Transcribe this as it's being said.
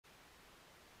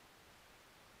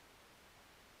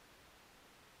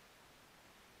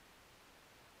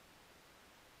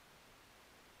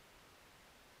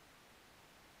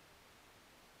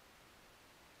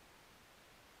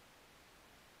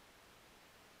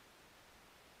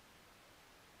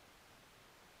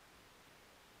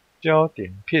焦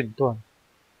点片段。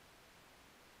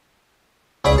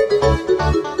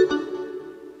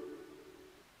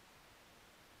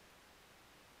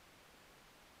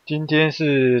今天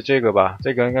是这个吧？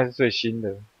这个应该是最新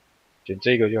的，选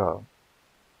这个就好。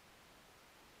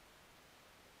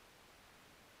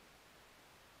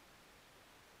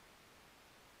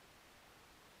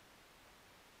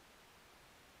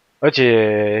而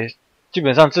且基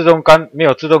本上没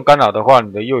有自动干扰的话，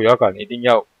你的右摇杆一定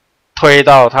要推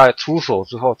到它出手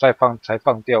之后才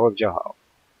放掉会比较好。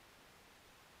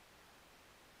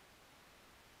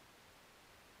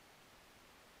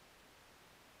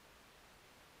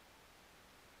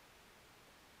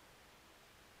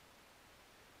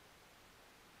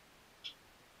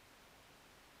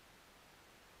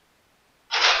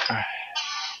唉。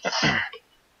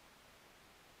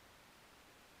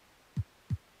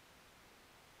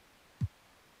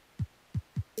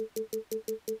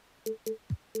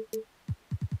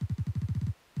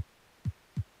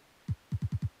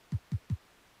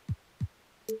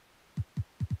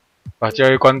把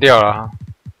交易关掉了哈。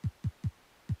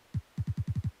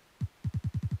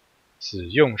使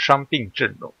用伤病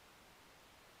阵容，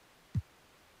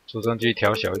出生机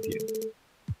调小一点。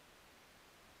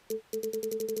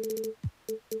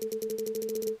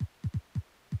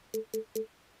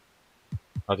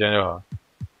好，这样就好。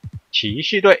骑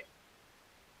士队。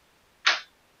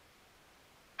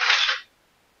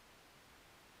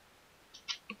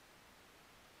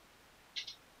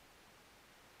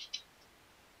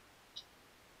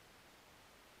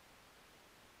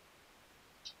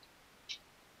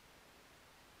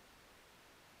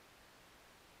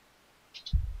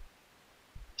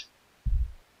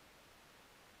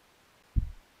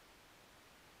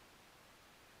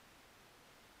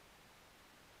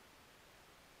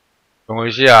等我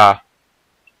一下，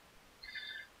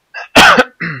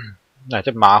那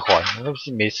这麻烦，那不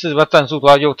是每次把战术都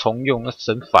要又重用，那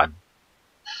神烦。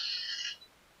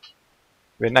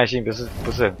因为耐性不是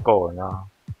很够，你知道吗？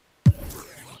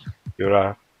有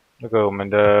了，那个我们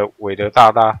的韦德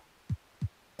大大。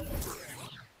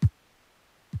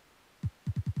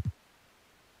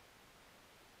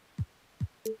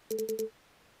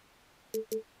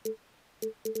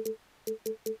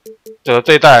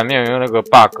这一代还没有用那个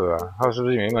bug 啊，它是不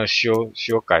是有没有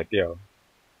修改掉？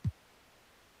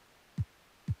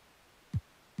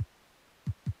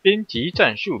编辑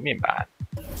战术面板，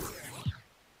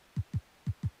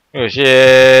有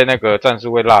些那个战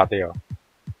术会落掉。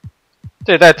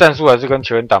这一代战术还是跟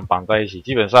球员档绑在一起，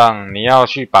基本上你要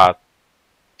去把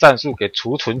战术给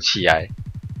储存起来，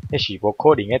那许不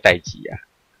可能的代志啊。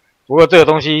不过这个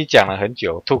东西讲了很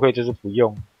久，2K就是不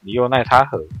用，你又奈他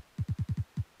何？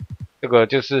这个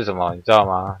就是什么，你知道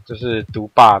吗？就是独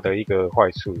霸的一个坏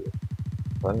处，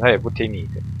反正他也不听你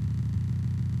的。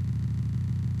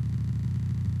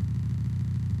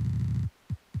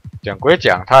讲归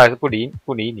讲，他还是不理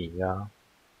你啊！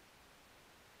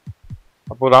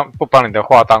他不把你的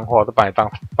话当话，都把你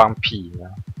当屁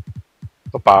啊！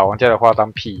都把玩家的话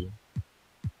当屁。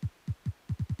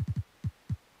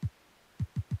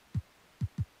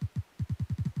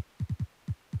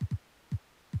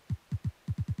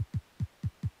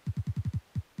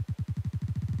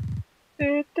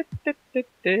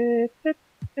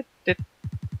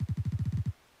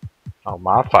好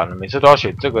麻烦了，每次都要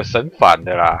选这个神反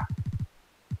的啦。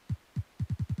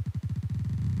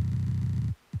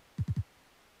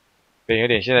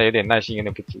对，现在有点耐心，有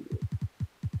点不足。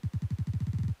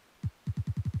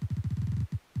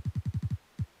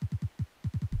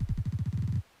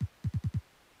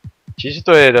骑士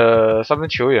队的三分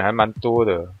球员还蛮多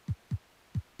的，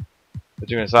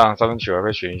基本上三分球还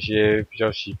会选一些比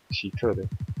较奇特的。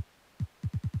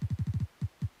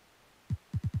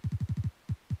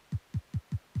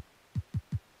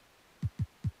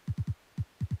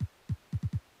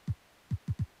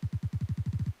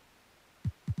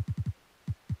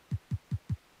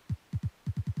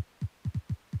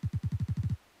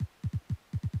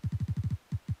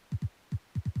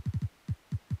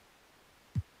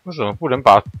为什么不能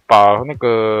把那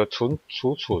个储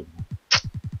存？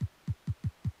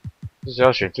就是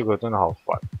要选这个，真的好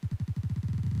烦。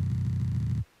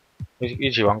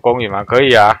一起玩公园吗？可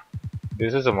以啊。你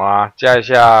是什么啊？加一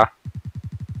下。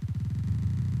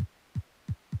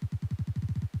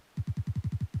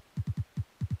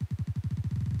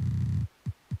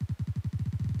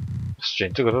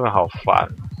选这个真的好烦。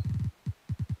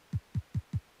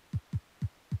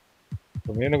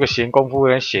有没有那个闲工夫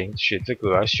人选这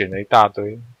个啊？选了一大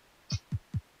堆。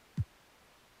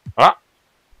好了。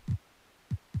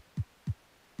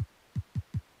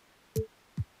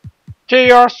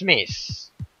J.R. Smith。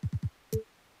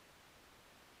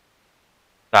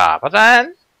喇叭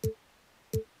詹。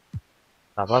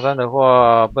喇叭詹的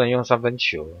话，不能用三分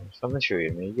球，三分球也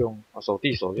没用，手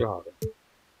递手就好了。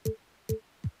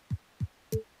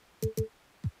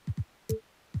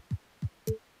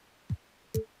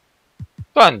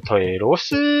断腿螺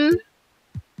丝。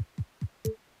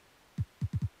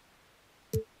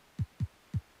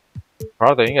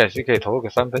好的，应该是可以投个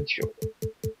三分球的。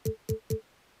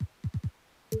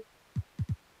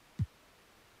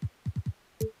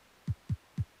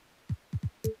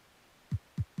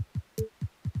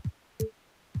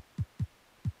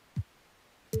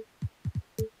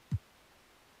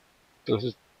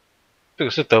这个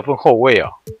是得分后卫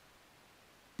啊。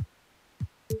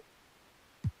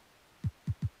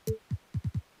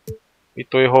一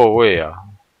堆后卫啊。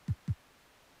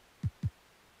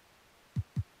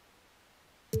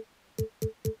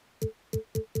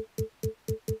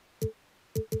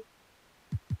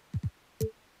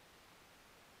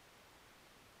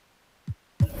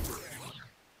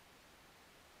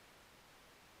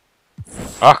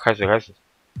啊，开始，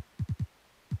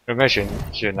有没有选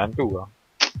难度啊？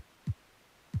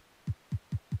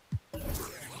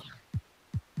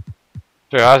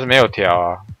对啊，它是没有调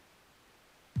啊。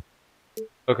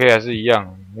OK 还是一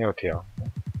样没有调，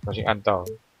重新按到了，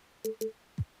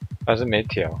还是没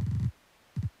调。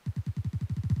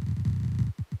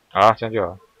好，这样就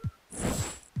好。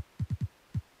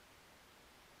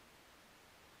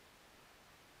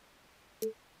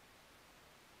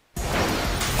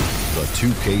The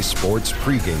 2K Sports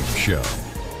pregame show.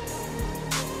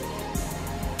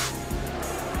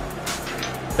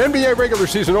 NBA regular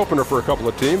season opener for a couple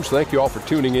of teams. Thank you all for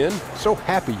tuning in. So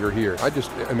happy you're here.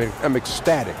 I'm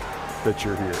ecstatic that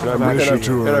you're here. I miss you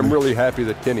too, and I'm really happy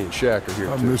that Kenny and Shaq are here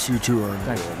too. I miss you too, Ernie.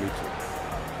 Thank you. Me too.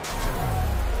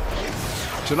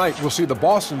 Tonight we'll see the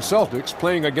Boston Celtics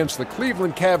playing against the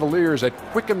Cleveland Cavaliers at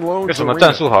Quicken Loans 有什么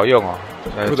战术好用哦？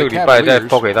这个礼拜再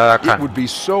播给大家看。有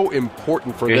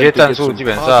些战术基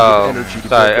本上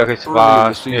在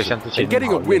 2K18 没有像之前那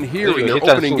么好用，有些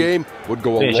战术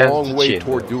有点像之前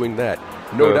的。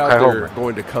No doubt they're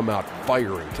going to come out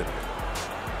firing today.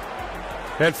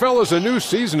 And fellas, a new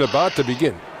season about to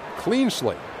begin. Clean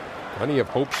slate. Plenty of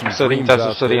hopes and dreams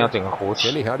out there.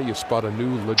 Kenny, how do you spot a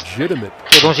new legitimate?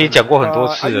 这个东西讲过很多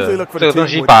次了，这个东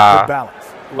西麻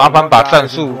烦把战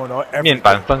术面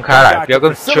板分开来，不要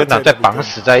跟球员党再绑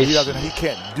死在一起。他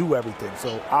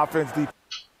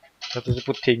就是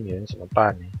不听，你能怎么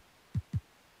办呢？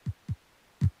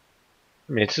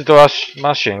每次都要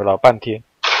妈选个老半天，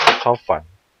超烦。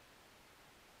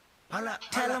大家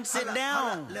这个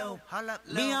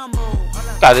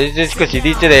是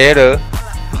你这个了。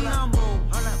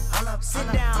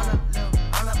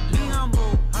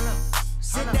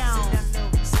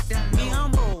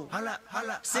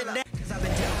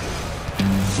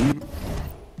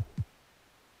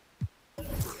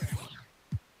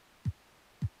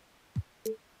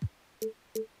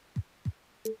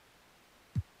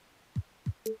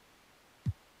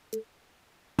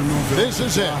This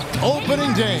is it,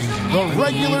 opening day. The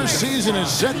regular season is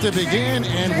set to begin,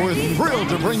 and we're thrilled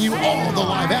to bring you all the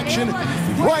live action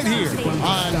right here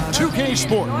on 2K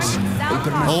Sports.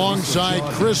 Alongside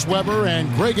Chris Webber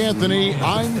and Greg Anthony,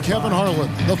 I'm Kevin Harlan,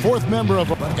 the fourth member of...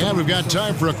 And we've got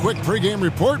time for a quick pregame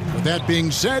report. With that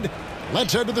being said,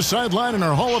 let's head to the sideline and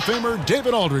our Hall of Famer,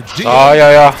 David Aldridge.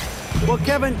 Yeah. Well,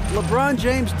 Kevin, LeBron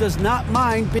James does not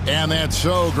mind. And that's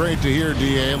so great to hear,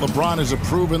 D.A. LeBron is a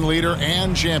proven leader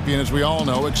and champion, as we all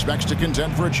know, expects to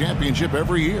contend for a championship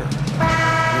every year.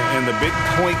 And the big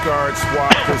point guard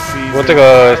swap this season. 我这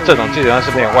个阵容基本上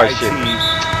是没有外线。 I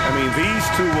mean, these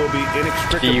two will be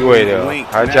inextricably 第一位的，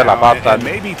还加喇叭丹。 and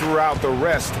maybe throughout the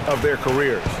rest of their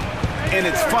careers. And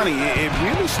it's funny, it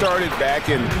really started back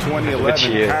in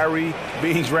 2011. Kyrie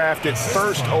being drafted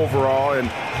first overall and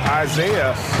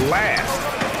Isaiah last.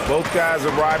 Both guys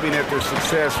arriving at their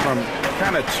success from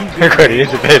kind of two different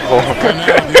angles. And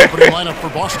now the opening lineup for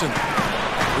Boston.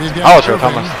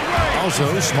 Also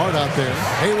smart out there.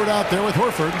 Hayward out there with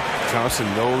Horford. Johnson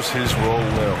knows his role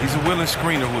well. He's a willing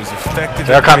screener who is effective.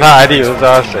 只要看他 ID 就知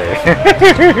道谁。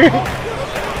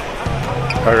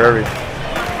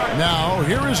Now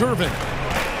here is Irving.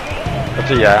 我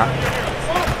自己来啊。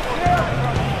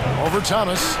 Over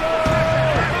Thomas.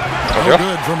 Oh,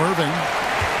 good from Irving.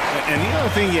 And the other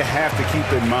thing you have to keep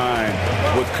in mind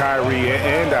with Kyrie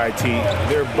and IT,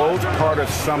 they're both part of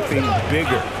something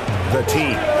bigger, the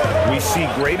team. We see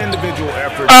great individual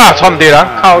effort.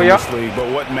 Honestly, but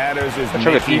what matters is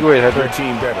making their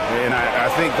team better. And I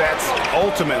think that's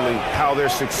ultimately how their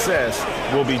success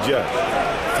will be judged.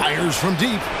 Fires from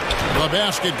deep. The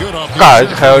basket good off.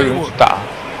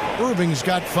 Irving's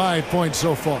got 5 points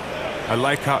so far. I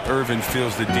like how Irvin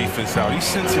fills the defense out. He's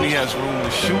sensing he has room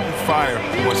to shoot and fire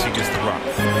once he gets the rock.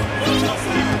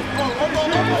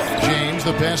 James,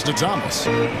 the pass to Thomas.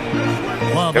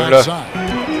 Love outside.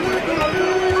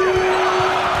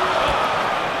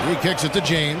 He kicks it to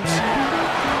James.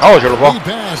 哦，球了不？ He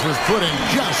pass was put in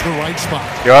just the right spot.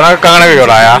 有啊，刚刚那个有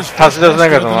来啊，他是就是那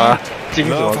个什么金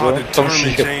什么 Love how 东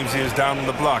西 determined 的。 James is down on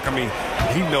the block. I mean,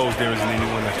 he knows there isn't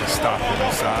anyone that can stop him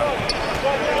inside.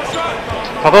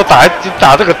 他都打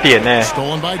这个点呢。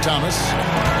 Stolen by Thomas.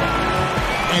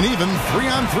 And even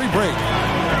 3-on-3 break.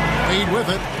 Lead with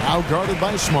it. Outguarded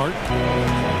by Smart.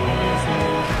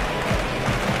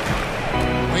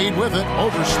 Lead with it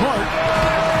over Smart.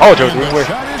 哦，球 And 定 the 位。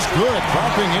 shot is good.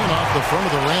 Dropping in off the front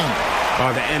of the rim.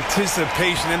 The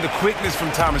anticipation and the quickness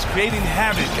from Thomas creating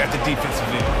havoc at the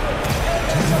defensive end.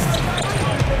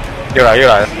 又来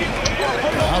了。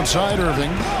 Outside Irving.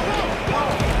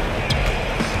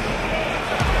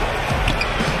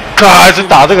 还是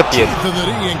打这个点。 To the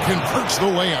knee and converts the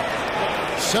layup.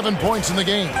 7 points in the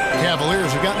game.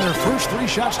 Cavaliers have gotten their first 3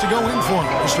 shots to go in for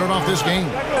them to start off this game.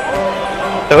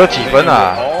 得几分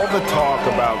啊？ All the talk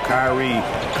about Kyrie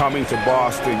coming to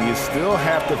Boston, you still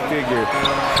have to figure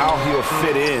how he'll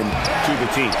fit in to the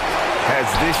team. Has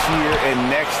this year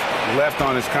and next left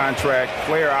on his contract,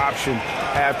 player option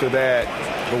after that.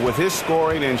 But with his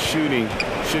scoring and shooting,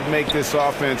 should make this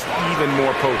offense even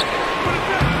more potent.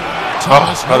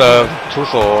 好，他的出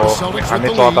手还没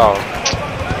抓到。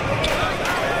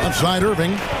 Outside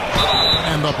Irving.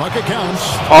 And the bucket counts.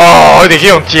 哦，有点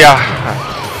用加。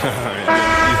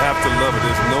 You have to love it.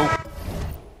 There's no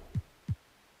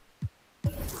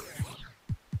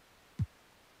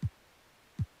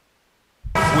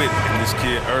quit in this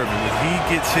kid Irvin. When he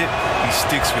gets hit, he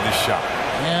sticks with his shot.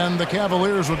 And the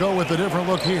Cavaliers will go with a different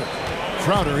look here.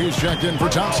 Crowder, he's checked in for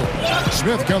Thompson.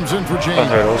 Smith comes in for James.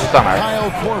 Kyle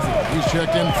Korver, he's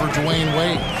checked in for Dwayne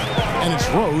Wade. And it's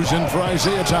Rose in for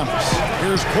Isaiah Thomas.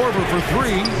 Here's Korver for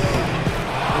 3.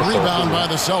 Rebound by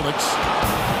the Celtics.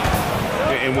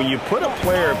 And when you put a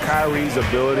player of Kyrie's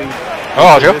ability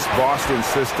in this Boston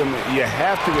system, you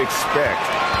have to expect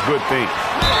good things.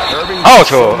 Irving does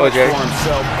so much for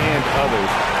himself and others.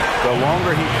 The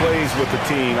longer he plays with the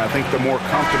team, I think the more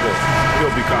comfortable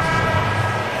he'll become.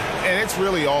 And it's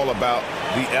really all about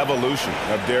the evolution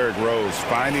of Derrick Rose,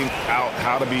 finding out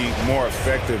how to be more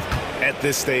effective at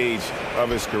this stage of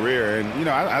his career. And, you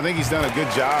know, I think he's done a good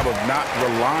job of not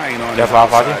relying on his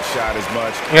outside shot as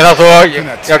much. 因为他说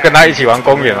要跟他一起玩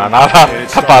公园嘛，然后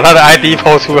他把他的 ID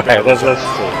抛出来，但是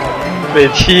被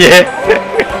切。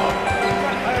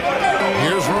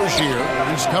Here's Rozier.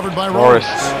 He's covered by Rose.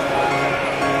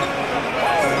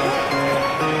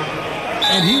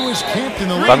 And he was camped in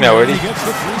the lane when he gets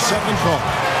the 3-second call.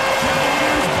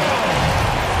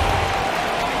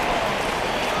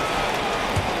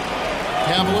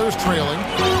 Cavaliers trailing.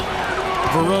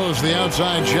 For Rose, the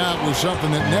outside shot was something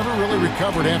that never really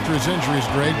recovered after his injuries,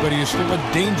 Greg, but he is still a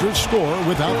dangerous scorer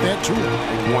without that tool.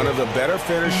 One of the better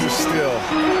finishers still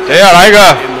in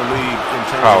the league in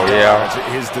terms of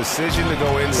his decision to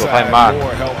go inside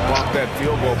more helped bump that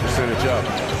field goal percentage up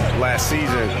last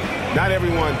season. Not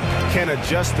everyone can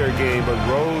adjust their game, but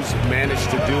Rose managed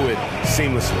to do it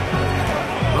seamlessly.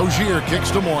 Rozier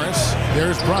kicks to Morris.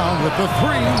 There's Brown with the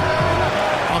 3.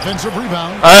 Offensive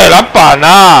rebound. 哎，篮板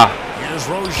啊！ Here's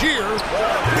Rozier.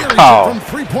 From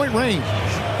 3-point range.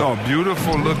 Oh,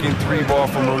 beautiful looking 3 ball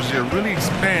from Rozier, really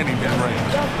expanding that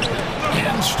range.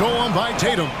 And stolen by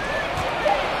Tatum.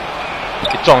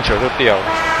 一撞球就掉了。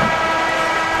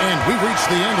 And we reached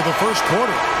the end of the first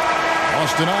quarter.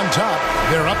 Boston on top.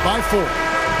 They're up by 4.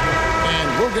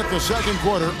 And we'll get the second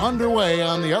quarter underway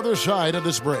on the other side of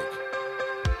this break.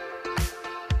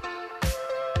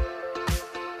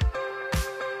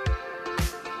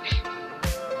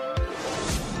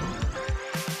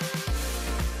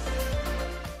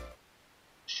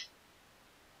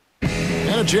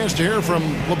 A chance to hear from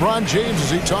LeBron James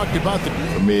as he talked about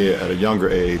For me, at a younger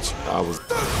age, I was...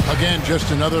 Again,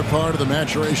 just another part of the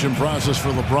maturation process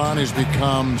for LeBron. He's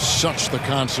become such the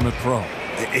consummate pro.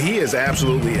 He is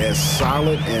absolutely as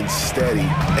solid and steady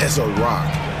as a rock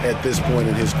at this point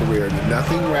in his career.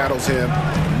 Nothing rattles him.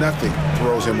 Nothing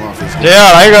throws him off his game.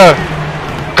 来一个，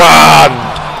干！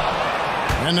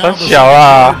 And now the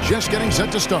Celtics just getting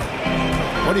set to start.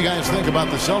 What do you guys think about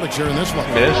the Celtics here in this one?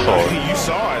 You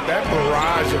saw it. That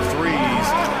barrage of threes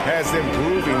has them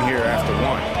grooving here after 1.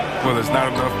 Well, there's not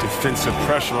enough defensive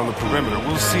pressure on the perimeter.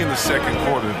 We'll see in the second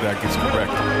quarter if that gets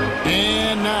corrected.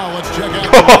 And now let's check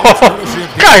out.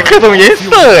 看各种颜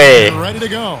色哎。 Ready to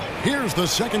go. Here's the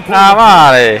second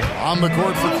quarter. On the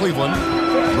court for Cleveland.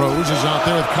 Rose is out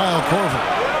there with Kyle Korver.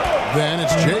 Then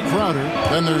it's Jay Crowder.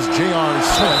 Then there's J.R.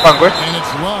 Smith. And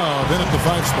it's Love in at the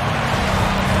 5 spot.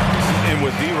 And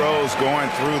with D Rose going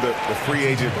through the free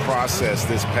agent process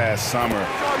this past summer,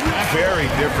 very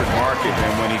different market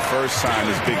than when he first signed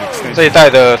his big extension. 这一代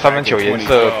的三分球颜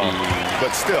色比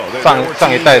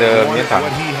上一代的棉糖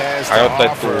还要再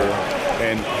多。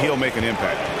And he'll make an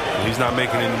impact. He's not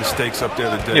making any mistakes up there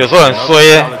today. 有时候很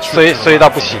衰到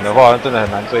不行的话，真的很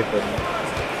难追分。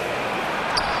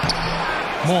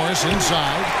Morris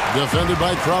inside, defended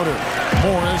by Crowder.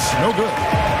 Morris, no good.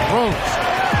 Rose.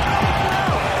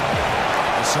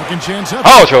 A second chance up.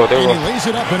 And he lays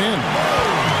it up and in.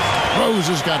 Rose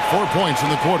has got 4 points in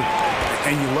the quarter.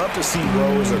 And you love to see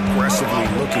Rose aggressively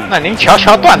looking. 那您瞧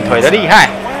瞧断腿的厉害。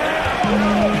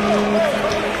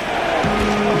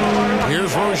Here's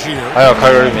Rozier. 还有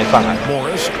凯瑞没上来。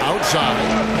Morris outside.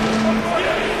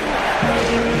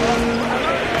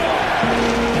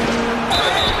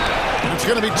 It's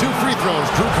going to be 2 free throws.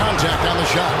 Drew contact on the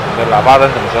shot. 这喇叭灯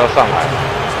什么时候上来？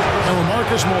 And when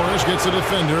Marcus Morris gets a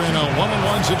defender in a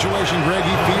one-on-one situation, Greg,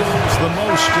 he feels the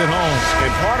most at home.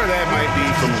 And part of that might be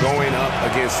from going up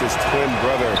against his twin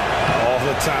brother all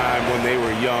the time when they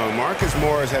were young. Marcus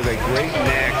Morris has a great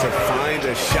knack to find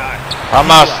a shot.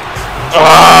 Hamas.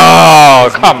 Oh,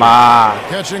 come on.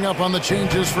 Catching up on the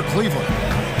changes for Cleveland.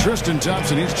 Tristan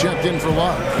Thompson, he's checked in for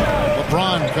Love.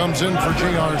 LeBron comes in for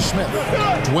J.R. Smith.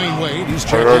 Dwayne Wade, he's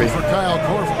checked in for Kyle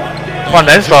Korver. 换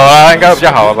人手啊，应该比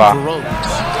较好了吧？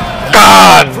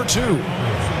干 for 2.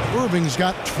 Irving's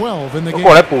got 12 in the game.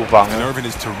 过来补防。 And Irving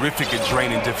is terrific at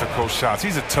draining difficult shots.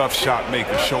 He's a tough shot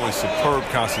maker, showing superb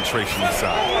concentration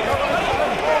inside.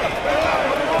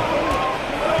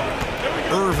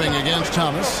 Irving against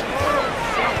Thomas.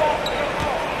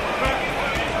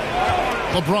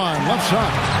 LeBron left side.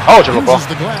 Uses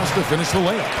the glass to finish the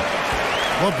layup.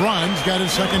 LeBron's got his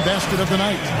second basket of the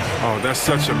night. Oh, that's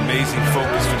such amazing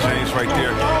focus for James right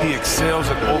there. He excels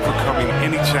at overcoming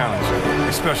any challenge,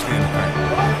 especially in the paint.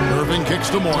 Irving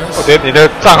kicks to Morris. 我觉得你的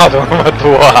账号怎么那么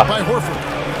多啊 ？By Horford.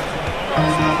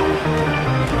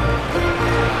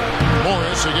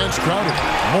 Morris against Crowder.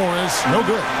 Morris, no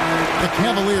good. The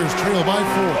Cavaliers trail by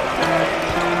 4.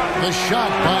 The shot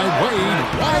by Wade,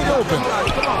 wide open.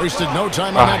 Wasted no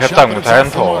time on that shot.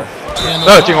 And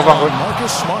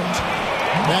Marcus Smart.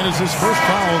 That is his first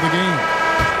foul of the game.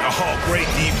 Oh, great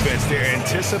defense there.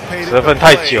 Anticipated. 10分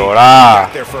太久啦。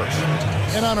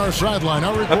 And on our sideline,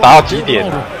 our 要打到几点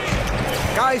啊？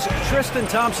 Guys, Tristan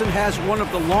Thompson has one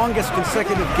of the longest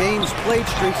consecutive games played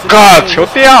streaks. God, 球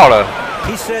掉了。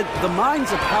 He said the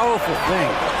mind's a powerful thing,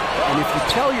 and if you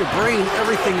tell your brain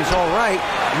everything is all right,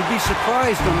 you'd be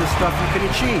surprised on the stuff you can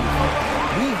achieve.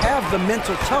 We have the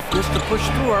mental toughness to push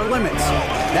through our limits.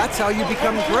 That's how you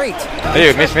become great.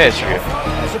 Hey, mismatch.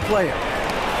 As a player.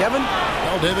 Kevin?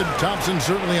 Well, David, Thompson's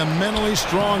certainly a mentally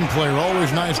strong player.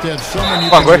 Always nice to have someone you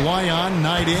can rely on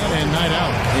night in and night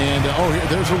out. And,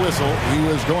 there's a whistle. He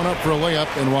was going up for a layup,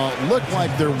 and while it looked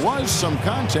like there was some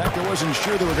contact, I wasn't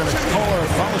sure they were going to call a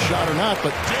foul shot or not,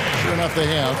 but sure enough they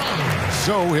have.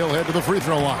 So he'll head to the free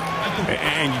throw line.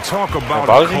 And you talk about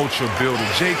a culture builder.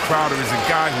 Jay Crowder is a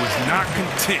guy who is not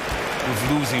content with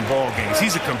losing ball games.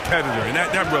 He's a competitor, and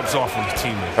that rubs off on his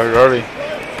teammates. Early.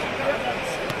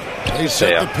 They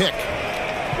set the pick.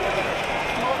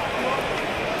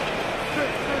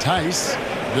 Tice,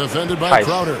 defended by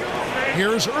Crowder.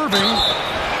 Here's Irving,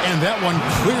 and that one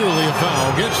clearly a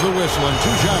foul. Gets the whistle, and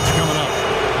 2 shots coming up.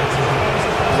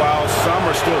 While some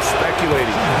are still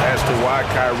speculating as to why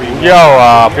Kyrie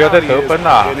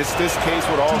and it's this case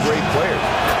with all great players.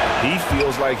 He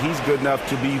feels like he's good enough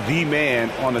to be the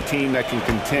man on a team that can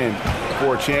contend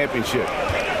for a championship.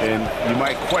 And you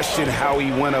might question how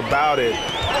he went about it,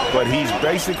 but he's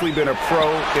basically been a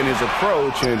pro in his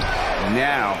approach, and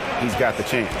now he's got the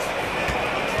chance.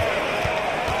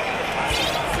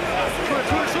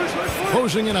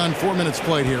 Closing in on 4 minutes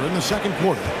played here in the second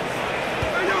quarter.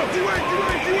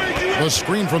 The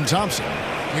screen from Thompson.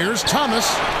 Here's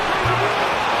Thomas.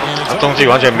 中继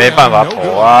完全没办法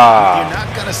投啊 You're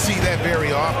not going to see that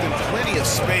very often. Plenty of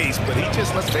space, but he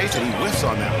just, let's face it, he whiffs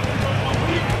on that one.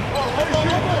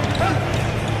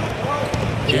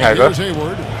 Here's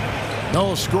Hayward.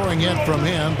 No scoring yet from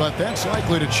him, but that's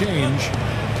likely to change.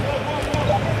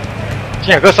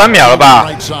 金海哥3秒了吧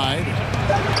Right side.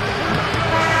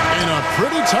 In a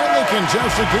pretty tightly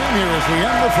contested game here as we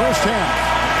end the first half.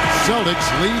 Celtics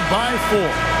lead by 4.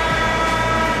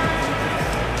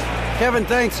 Kevin,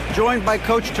 thanks. Joined by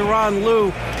Coach Tyronn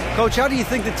Lue. Coach, how do you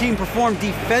think the team performed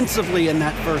defensively in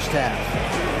that first half?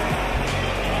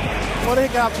 Well, they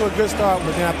got to a good start,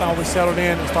 but then I thought we settled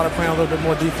in and started playing a little bit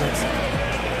more defense.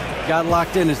 got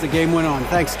locked in as the game went on.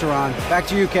 Thanks, Teron. Back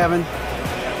to you, Kevin.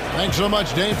 Thanks so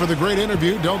much, Dave, for the great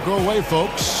interview. Don't go away,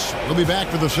 folks. We'll be back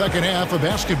for the second half of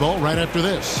basketball right after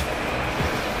this.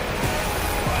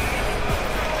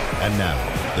 And now,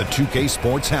 the 2K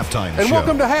Sports Halftime Show. And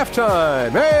welcome to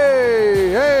halftime.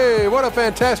 Hey, what a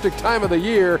fantastic time of the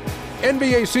year.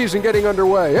 NBA season getting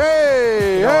underway.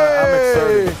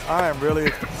 I'm excited. I am really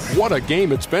excited. What a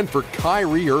game it's been for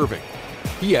Kyrie Irving.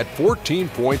 He had 14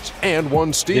 points and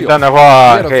 1 steal. 单的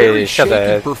话 He had a 可以 very 下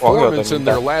载 shaky 网友的 performance 名 in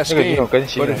单 their， last 那个已经有 game, 更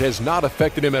新 but 了 it。has not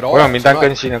affected him at all. 网友名单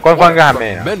更新了，官方应该还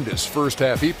没有。 Tremendous first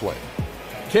half he played.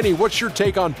 Kenny, what's your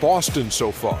take on Boston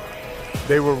so far?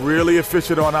 They were really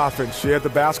efficient on offense. Shared the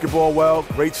basketball well,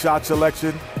 great shot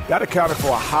selection. That accounted for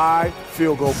a high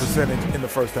field goal percentage in the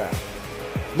first half.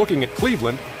 Looking at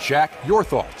Cleveland, Shaq, your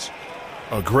thoughts?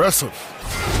 Aggressive.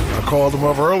 I called them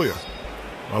up earlier.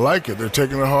 I like it. They're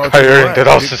taking it hard. 还有人得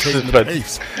到14分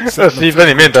，21分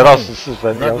里面得到14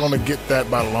分。 They're not going to get that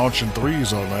by launching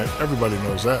threes all night. Everybody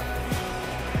knows that.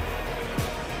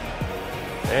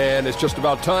 And it's just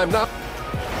about time now.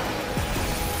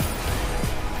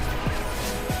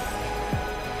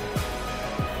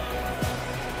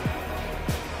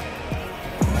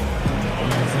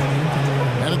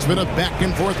 And it's been a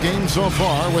back-and-forth game so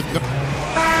far with the...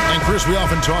 And Chris, we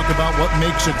often talk about what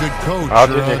makes a good coach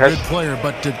or a good player,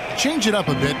 but to change it up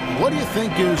a bit, what do you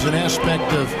think is an aspect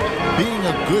of being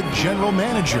a good general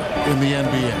manager in the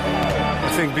NBA? I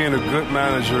think being a good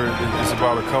manager is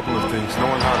about a couple of things.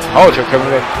 Knowing how to deal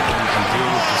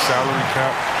with the salary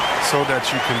cap so that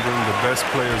you can bring the best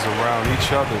players around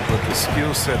each other, but the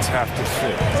skill sets have to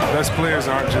fit. Best players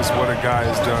aren't just what a guy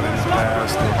has done in the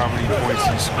past or how many points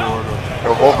he scored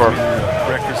or how many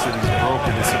records that he's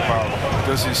broken. It's about,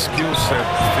 does his skill set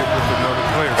fit with another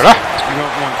player? So you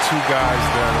don't want 2 guys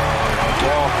that are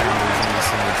ball handlers in the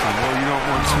same team, or you don't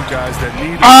want 2 guys that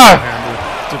need a ball handler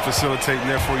to facilitate,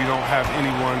 and therefore you don't have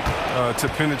anyone to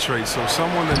penetrate. So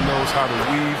someone that knows how to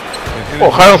weave and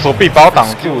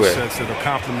skill sets that will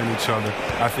complement each other,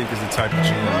 I think, is the type of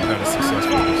GM that is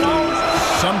successful.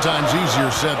 Sometimes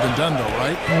easier said than done, though,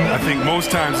 right? I think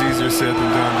most times easier said than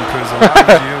done because a lot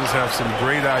of GMs have some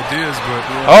great ideas, but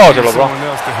you need someone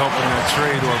else to help in that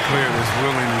trade or a player that's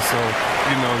willing, and so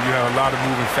you have a lot of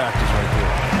moving factors right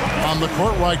there. On the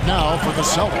court right now for the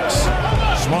Celtics.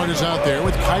 Smart is out there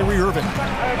with Kyrie Irving.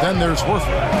 Then there's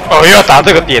Horford. 哦，又要打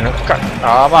这个点了，干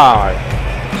啊嘛！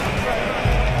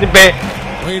你别。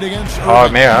 Wade against 哦，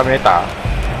没有，还没打。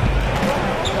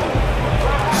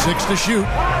 6 to shoot.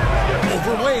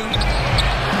 Over Wade.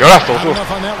 有了，手术。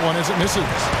 Enough on that one as it misses.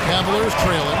 Cavaliers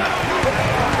trailing.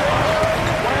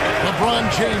 LeBron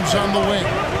James on the wing.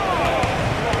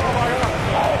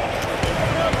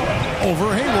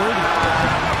 Over Hayward.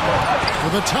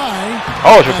 With a tie.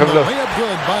 Oh, and the layup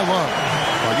good by Love.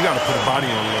 Oh, you got to put a body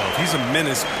on Love. He's a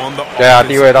menace on the offensive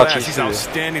glass. He's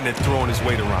outstanding at throwing his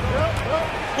weight around.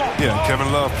 Yeah, Kevin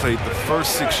Love played the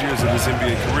first 6 years of his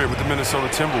NBA career with the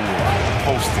Minnesota Timberwolves,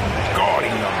 posting,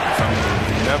 guarding numbers. I mean,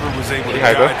 he never was able to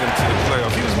guide them to the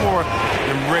playoffs. He was more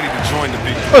than ready to join the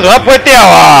big three. 为什么他不会掉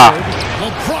啊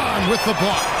LeBron with the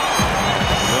block.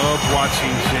 Love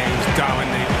watching James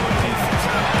dominate on defense.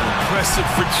 Impressive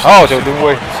for James. 哦，就因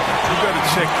为 You better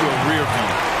check your rear view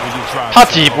when you drive. 他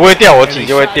挤不会掉，我挤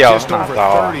就会掉，哪招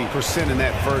啊？ 30% in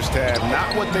that first half.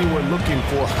 Not what they were looking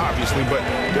for, obviously, but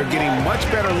they're getting much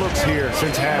better looks here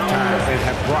since halftime and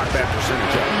have brought that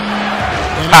percentage up.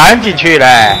 弹进去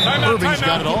嘞。 Irving's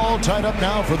got it all tied up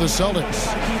now for the Celtics.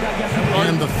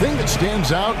 And the thing that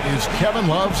stands out is Kevin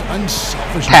Love's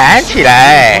unselfishness. 弹起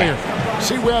来。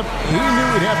 See, Webb, he knew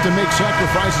he'd have to make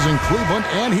sacrifices in Cleveland,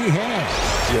 and he has.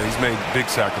 Yeah, he's made big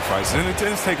sacrifices, and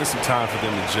it's taken some time for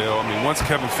them to gel. I mean, once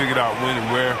Kevin figured out when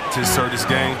and where to insert his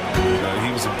game,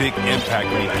 he was a big impact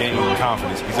when he gained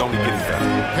confidence. He's only getting better.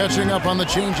 Catching up on the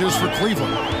changes for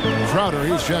Cleveland. Crowder,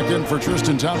 he's checked in for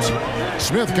Tristan Thompson.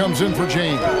 Smith comes in for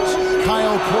James.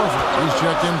 Kyle Korver, he's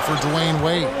checked in for Dwayne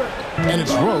Wade. And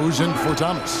it's Rose in for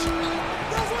Thomas.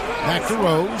 Back to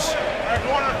Rose.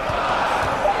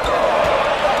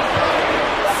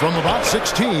 From about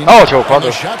 16. Oh, Joe Crowder.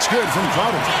 The shot's good from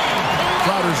Crowder.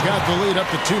 Crowder's got the lead up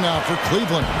to 2 now for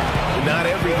Cleveland. Not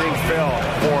everything fell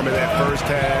for him in that first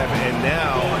half, and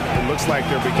now it looks like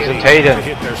they're beginning to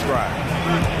hit their stride.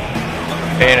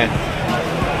 Tatum.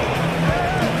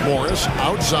 Morris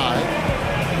outside.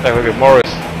 That would be Morris.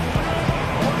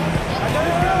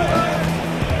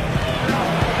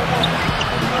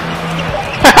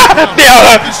 Korver 掉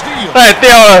了，太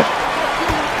掉了。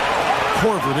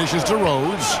 Korver dishes to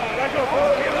Rose.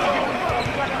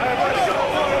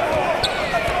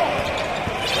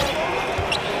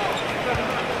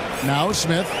 Now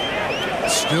Smith.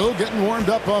 Still getting warmed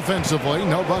up offensively.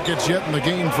 No buckets yet in the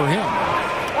game for him.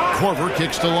 Corver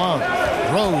kicks to Love.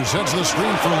 Rose heads the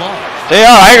screen for Love. 这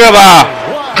要来一个吧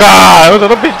！God， 我怎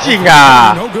么都没进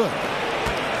啊 No good.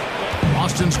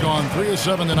 Austin's gone 3 of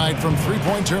 7 tonight from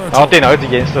 3-point territory. 然后电脑一直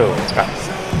延射我，看。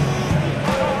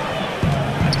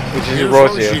Here's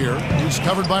Rose here. He's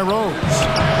covered by Rose.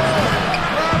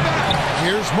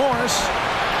 Here's Morris.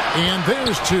 And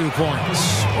there's 2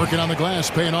 points. Working on the glass,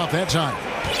 paying off that time.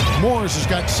 Morris has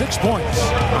got 6 points.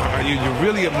 You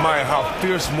really admire how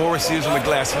fierce Morris is on the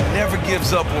glass. He never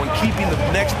gives up on keeping the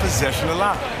next possession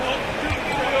alive.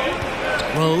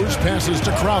 Rose passes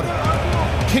to Crowder.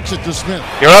 Kicks it to Smith.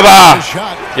 有了吧？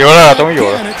有了，终于有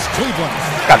了。 And it's Cleveland.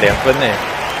 干2分呢。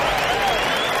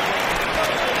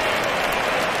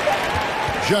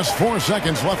 Just 4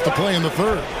 seconds left to play in the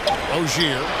third.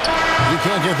 Rozier, you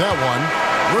can't get that one.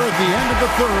 We're at the end of the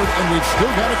third, and we've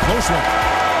still got a close one.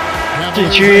 禁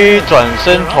区转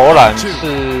身投篮是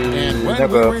那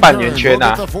个半圆圈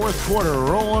啊，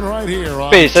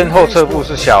背身后侧部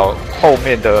是小后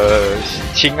面的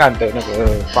青暗的那个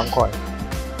方块。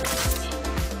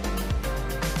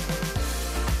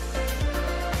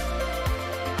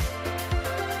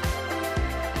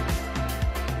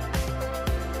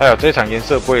还有这场颜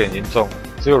色不会很严重，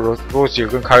只有罗西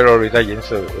跟凯罗瑞在颜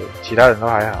色，其他人都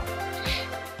还好。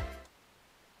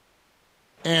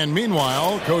 And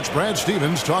meanwhile, Coach Brad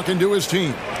Stevens talking to his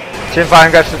team. 先发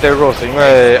应该是 Derrick Rose， 因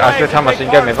为阿斯汤马斯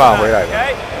应该没办法回来的。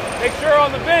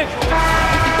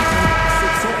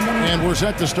And we're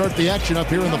set to start the action up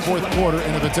here in the fourth quarter.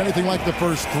 And if it's anything like the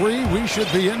first 3, we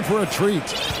should be in for a treat.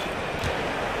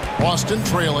 Boston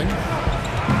trailing.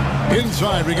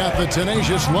 Inside, we got the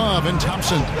tenacious Love and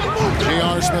Thompson.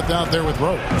 J.R. Smith out there with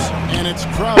Rose. And it's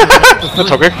Crowder at the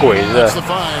 3. That's the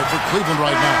 5 for Cleveland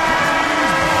right now.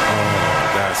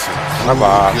 他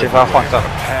把先发换上。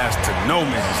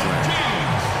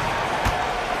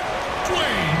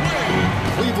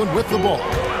 Cleveland with the ball.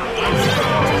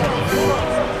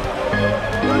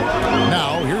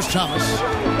 Now here's Thomas.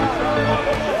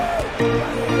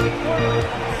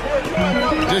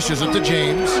 Dishes it to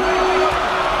James.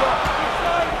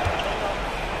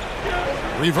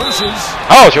 Reverses.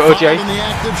 好球2加1。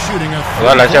我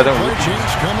要来下这种。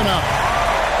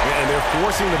 And they're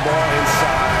forcing the ball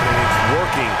inside, and it's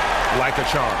working like a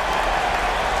charm.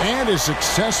 And as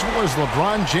successful as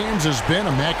LeBron James has been,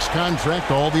 a max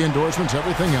contract, all the endorsements,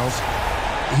 everything else,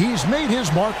 he's made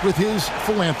his mark with his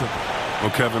philanthropy.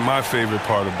 Well, Kevin, my favorite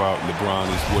part about LeBron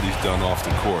is what he's done off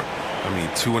the court. I mean,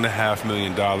 $2.5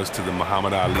 million to the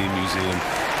Muhammad Ali Museum.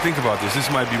 Think about this.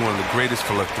 This might be one of the greatest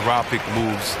philanthropic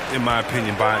moves, in my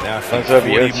opinion, by an athlete.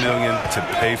 $40 million to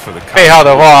pay for the. 背号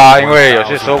的话，因为有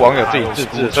些时候网友自己自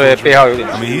制，所以背号有点。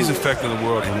I mean, he's affecting the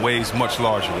world in ways much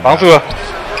larger. 防住了。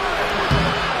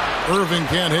 Irving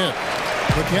can't hit.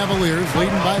 The Cavaliers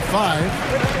leading by 5.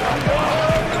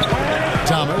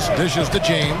 Thomas dishes to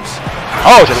James.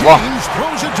 Oh, James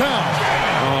throws it down.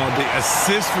 The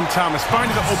assist from Thomas,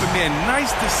 finding the open man.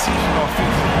 Nice decision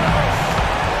offensively.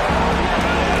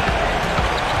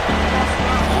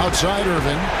 Outside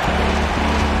Irving.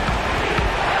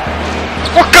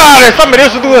 我靠嘞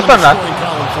，360度的上篮。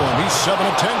 He's 7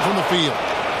 of 10 from the field.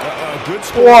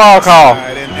 哇靠！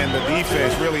 And the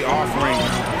defense really offering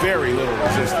very little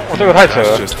resistance. 我这个太扯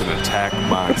了。 Just an attack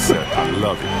mindset. I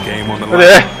love it. Game on the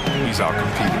line. He's out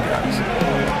competing guys.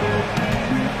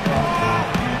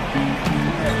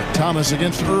 Thomas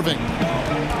against Irving.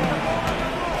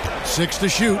 6 to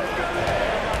shoot.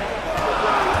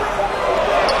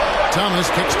 Thomas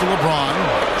kicks to LeBron.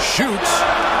 Shoots.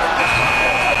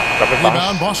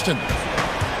 Rebound Boston.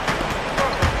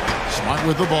 Smart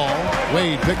with the ball.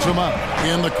 Wade picks him up.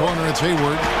 In the corner, it's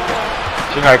Hayward.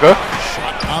 新海哥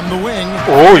Shot on the wing.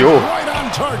 Oh, yo. Right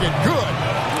on target. Good.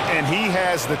 And he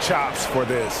has the chops for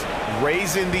this.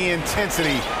 Raising the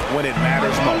intensity when it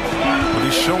matters most. But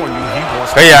he's showing you he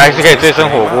wants. 可以啊，还是可以追生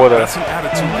火锅的。 That's an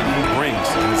attitude that he brings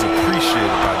and is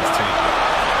appreciated by his team.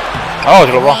 好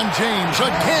球了吧 LeBron James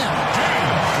again.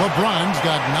 LeBron's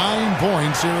got 9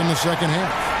 points here in the second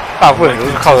half. 大部分都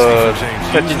是靠着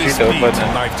在禁区得分的。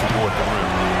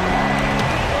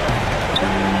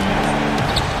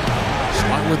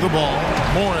 Smart with the ball.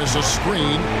 Morris a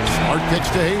screen. Smart kicks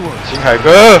to Hayward. 新海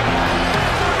哥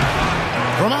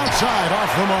From outside off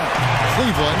the mark.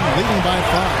 Cleveland leading by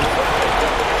 5.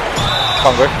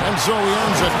 犯规。 And so he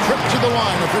earns a trip to the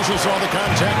line. Official saw the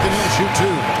contact and he'll shoot 2.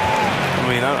 I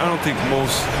mean, I don't think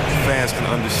most fans can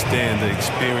understand the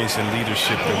experience and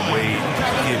leadership that Wade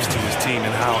gives to his team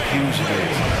and how huge it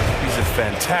is. He's a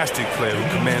fantastic player who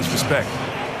commands respect.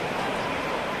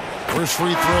 First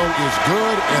free throw is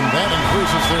good, and that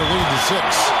increases their lead to 6.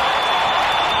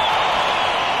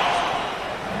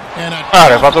 And a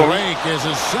break is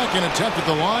his second attempt at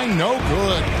the line. No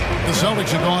good. The Celtics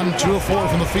have gone 2 of 4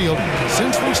 from the field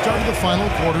since we started the final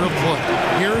quarter of play.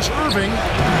 Here's Irving.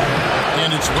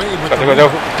 And it's Wade with the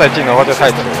rebound. 再进的话就太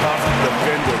久了。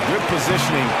 Good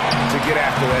positioning to get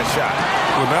after that shot.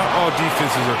 Well, not all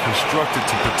defenses are constructed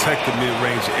to protect the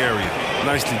mid-range area.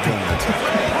 Nicely done that time.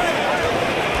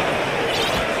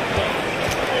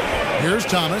 Here's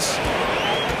Thomas.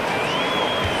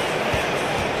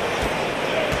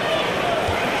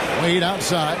 Wade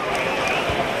outside.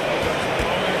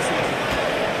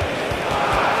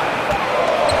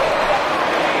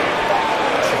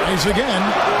 Tries again.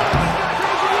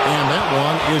 And that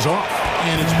one is off.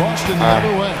 And it's Boston the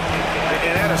other way.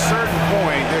 And at a certain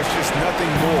point, there's just nothing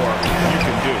more you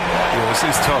can do. Yeah, this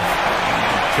is tough.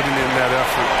 Putting in that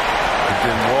effort, but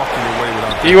then walking away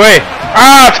without. 一位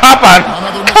啊，插板，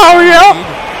靠腰。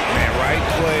 Man, right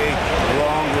play,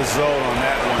 wrong result on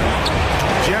that one.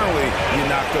 Generally, you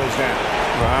knock those down.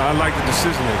 I like the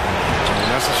decision making. I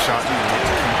mean, that's a shot you want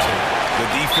to keep taking. The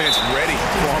defense ready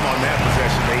for him on that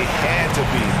possession. They had to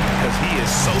be because he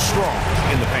is so strong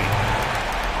in the paint.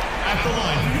 At the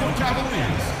line, New York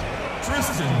Cavaliers,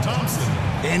 Tristan Thompson.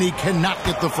 And he cannot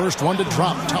get the first one to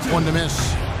drop. Tough one to miss.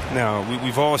 Now,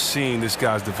 we've all seen this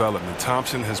guy's development.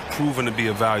 Thompson has proven to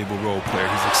be a valuable role player.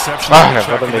 He's exceptional at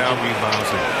tracking down rebounds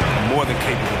and more than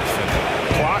capable of defending.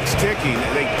 Clock's ticking.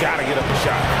 They got to get up a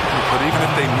shot. But even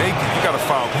if they make it, you got to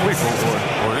foul quick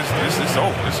or this is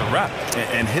over. It's a wrap.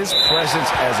 And his presence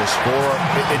as a scorer,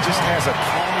 it just has a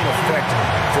calming effect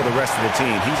for the rest of the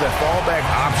team. He's a fallback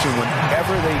option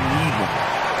whenever they need one.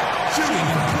 Shooting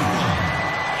for Cleveland,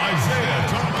 Isaiah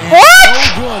Thomas. What?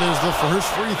 So good as the first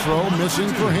free throw missing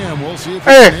for him. We'll see if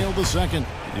he can nail the second.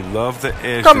 You love the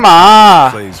edge that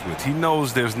he plays with. He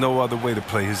knows there's no other way to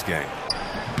play his game.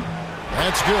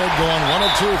 That's good, going 1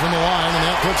 of 2 from the line, and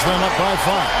that puts them up by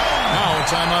 5. Now a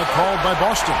timeout called by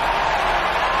Boston.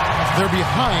 They're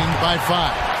behind by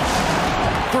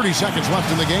 5. 30 seconds left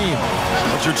in the game.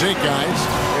 What's your take, guys?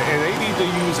 And they need to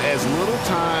use as little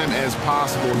time as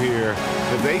possible here.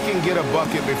 If they can get a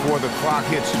bucket before the clock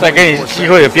hits 再给你机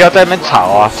会，也不要在那边吵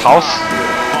啊，吵死！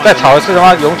再吵一次的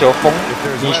话，永久封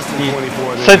你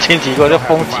申请几个就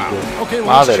封几个，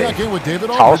妈的嘞，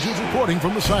吵死！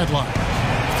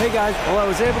 Hey guys, well I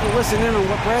was able to listen in on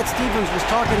what Brad Stevens was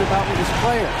talking about with his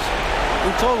players.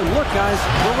 He told them, look guys,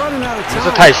 we're running out of time.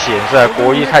 这太闲是吧？国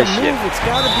一太闲。 It's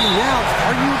got to be now.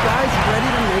 Are you guys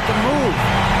ready to make a move?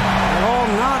 They all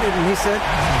nodded and he said,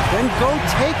 then go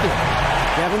take it,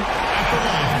 Kevin.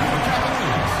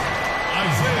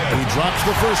 He drops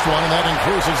the first one and that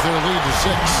increases their lead to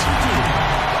 6.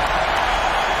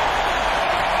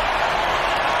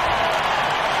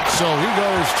 So he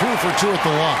goes 2 for 2 at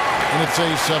the line. And it's a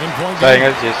 7-point game.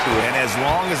 And as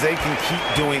long as they can keep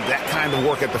doing that kind of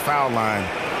work at the foul line,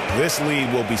 this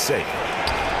lead will be safe.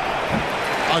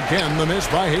 Again, the miss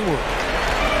by Hayward.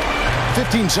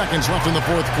 15 seconds left in the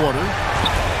fourth quarter.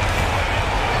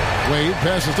 Wade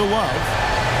passes to Love.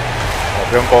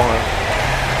 不用攻了。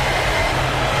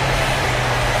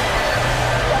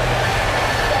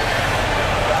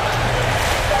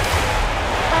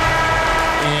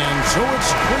 So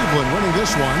it's Cleveland winning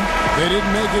this one. They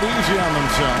didn't make it easy on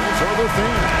themselves or their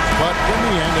fans, but in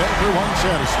the end, everyone's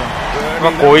satisfied. 那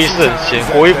国一是很闲，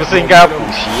国一不是应该要补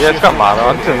习干嘛的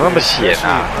吗？你怎么那么闲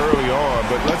啊？ Early on,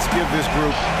 but let's give this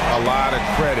group a lot of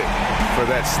credit for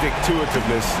that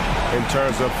stick-to-itiveness in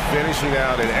terms of finishing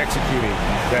out and executing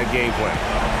that game plan.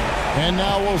 And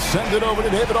now we'll send it over to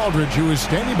David Aldridge, who is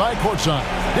standing by courtside.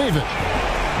 David.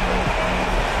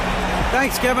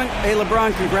 Thanks, Kevin. Hey,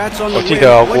 LeBron, congrats on the win. 我记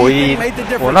得国一，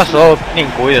我那时候念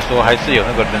国一的时候还是有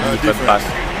那个能力分班。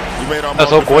那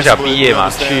时候国小毕业嘛，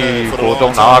去国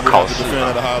中然后要考试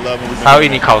嘛，还要以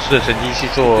你考试的成绩去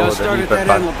做能力分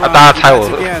班。大家猜我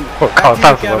考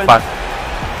上什么班？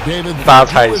大家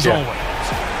猜一下。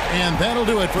 And that'll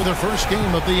do it for the first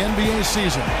game of the NBA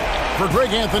season. For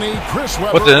Greg Anthony, Chris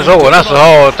Webber. 我只能说我那时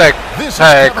候在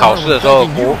考试的时候，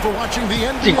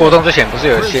进国中之前不是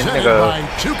有先那个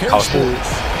考试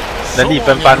能力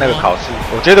分班那个考试，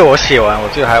我觉得我写完我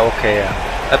觉得还 OK 啊。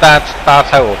那大家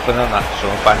猜我分到什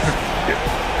么班？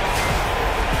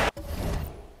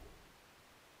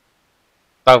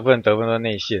大部分得分都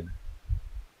内线。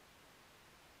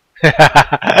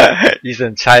医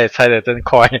生猜的真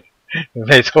快。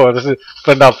 没错，就是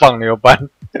分到放牛班。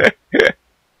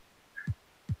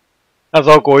那时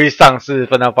候国一上是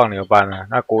分到放牛班啊，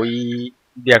那国一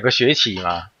2个学期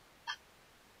嘛，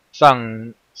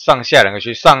上下2个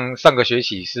学期，上个学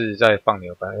期是在放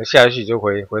牛班，下学期就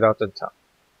回到正常，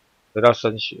回到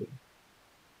升学。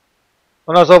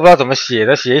我那时候不知道怎么写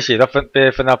的，写一写都被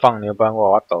分到放牛班，哇，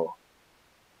我抖。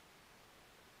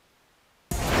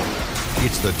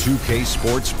It's the 2K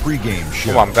Sports pregame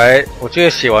show. 我觉得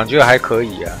写完觉得还可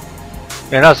以啊。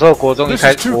因为那时候国中一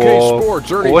开始，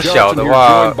国小的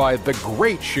话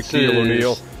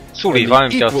是数理方面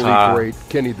比较差，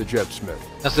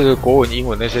但是国文、英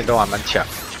文那些都还蛮强。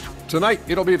我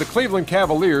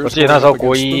记得那时候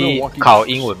国一考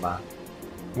英文嘛，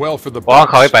我好像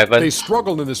考100分，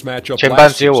全班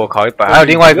只有我考100，还有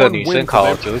另外一个女生考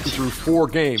90几，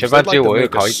全班只有我会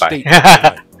考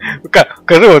100。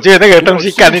可是我觉得那个东西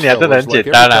干起来真的很简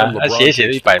单啊，写一写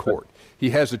就100分。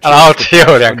然后只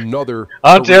有两个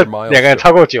人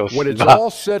超过90吧，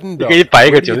一个100，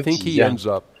一个90几这样。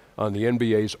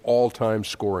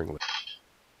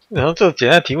然后这种简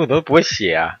单的题目都不会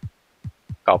写啊，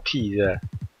搞屁的！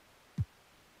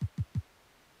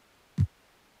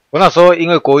我那时候因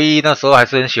为国一那时候还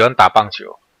是很喜欢打棒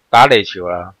球、打垒球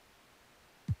啦。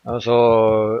那时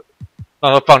候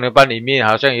放牛班里面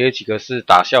好像也有几个是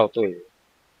打校队的，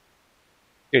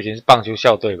以前是棒球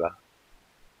校队吧。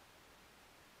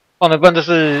放牛班就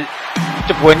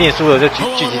不会念书的就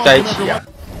聚集在一起啊，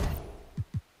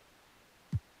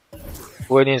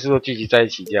不会念书就聚集在一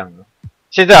起这样的。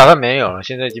现在好像没有了，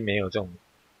现在已经没有这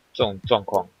种状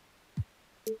况。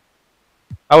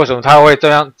为什么他会这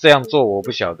样做？我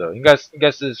不晓得，应该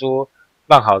是说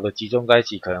让好的集中在一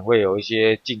起，可能会有一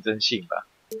些竞争性吧。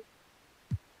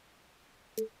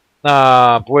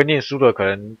那不会念书的，可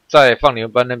能在放牛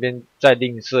班那边再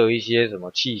另设一些什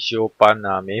么汽修班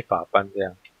啊、美发班这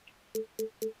样。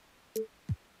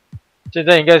现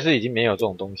在应该是已经没有这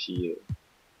种东西了。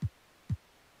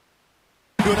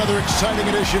Another exciting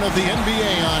edition of the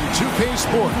NBA on 2K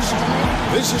Sports.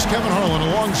 This is Kevin Harlan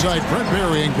alongside Brent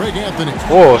Barry and Greg Anthony.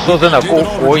 说真的，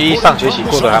国一上学期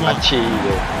过得还蛮惬意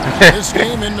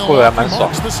的，过得还蛮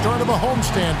爽。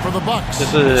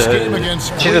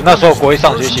其实那时候国一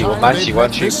上学期，我蛮喜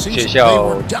欢去学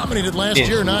校念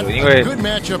书的，因为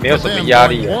没有什么压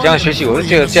力啊。这样学习，我就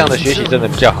觉得这样的学习真的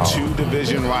比较好，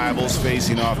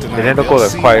每天都过得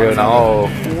很快乐，然后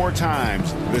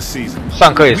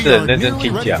上课也是很认真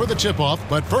听。没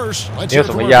有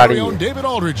什么压力，应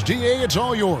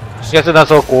该是那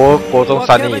时候国中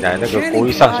3年以来，那个国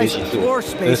一上学期是我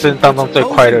人生当中最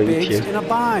快乐的一天，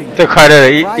最快乐的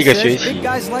一个学期。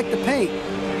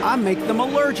I make them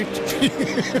allergic to.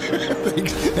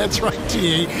 That's right,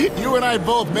 T.A. You and I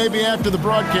both. Maybe after the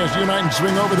broadcast, you and I can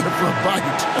swing over there for a bite.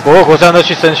 国2、国3都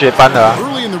去升学班了啊。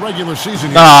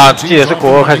那记得是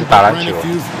国2开始打篮球。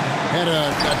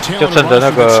就趁着那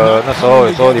时候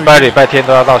有时候礼拜天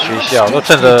都要到学校，都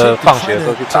趁着放学的时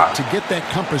候去打。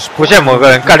不像某个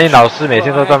人干你老师每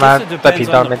天都在频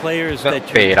道那边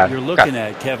北啦干，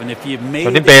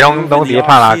我哋北拢底下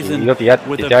拍篮球，伊都底下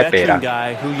北啦。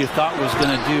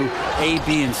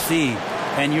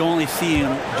And you only see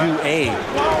him do A,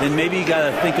 then maybe you got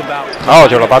to think about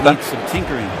some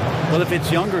tinkering. Well, if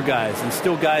it's younger guys and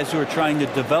still guys who are trying to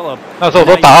develop, 那时候我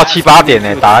都打到7、8点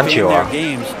呢，打篮球啊！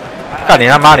干你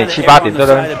他妈，你7、8点都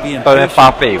在那边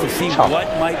发废物，操！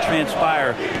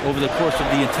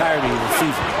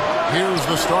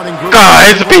干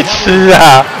还是被吃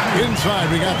啊！ Inside,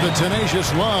 we got the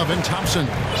tenacious Love and Thompson.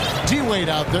 D-Wade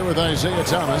out there with Isaiah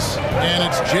Thomas. And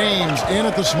it's James in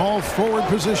at the small forward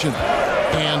position.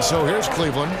 And so here's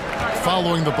Cleveland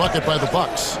following the bucket by the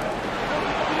Bucks.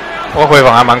 我回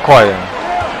防还蛮快的。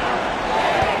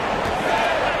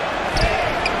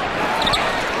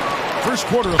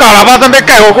大喇叭在被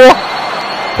盖火锅，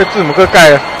被字母哥盖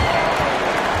了。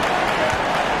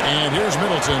And here's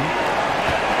Middleton.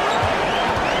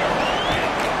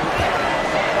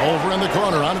 Over in the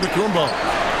corner, onto Kumbo.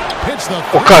 Hits the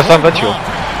我靠，3分球。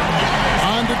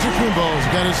Onto Kumbo's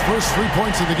got his first 3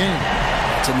 points of the game.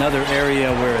 It's another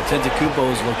area where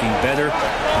Antetokounmpo is looking better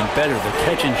and better. The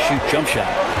catch and shoot jump shot.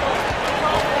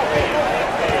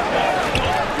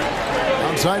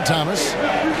 Outside Thomas.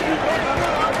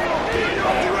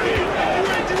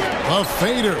 A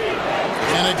fader.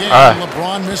 And again,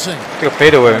 LeBron missing. 这个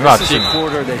fader我也没办法进。 This is a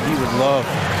quarter that he would love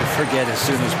to forget as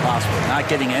soon as possible. Not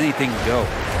getting anything to go.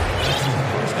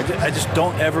 I just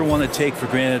don't ever want to take for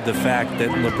granted the fact that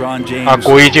LeBron James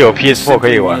国一就有 PS4 可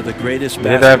以玩， one of the greatest 每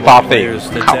天在发废，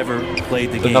 that's 靠， ever played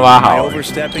the 真 game. 他妈 Am I 好。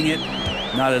 overstepping it?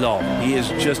 Not at all. He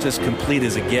is just as complete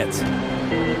as it gets.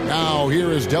 Now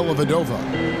here is Dellavedova.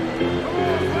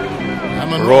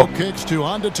 Roll kicks to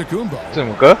Antetokounmpo. 字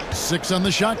母哥 6 on the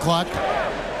shot clock.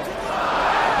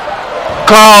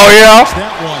 靠呀！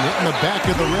 That one hitting the back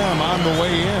of the rim on the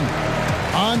way in.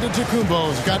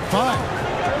 Antetokounmpo's got 5.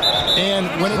 And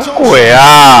when it's all鬼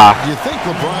啊！ you think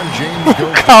LeBron James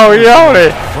goes 靠腰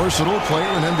嘞！ versatile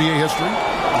player in NBA history?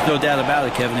 No doubt about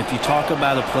it, Kevin. If you talk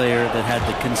about a player that had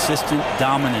the consistent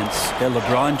dominance that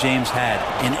LeBron James had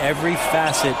in every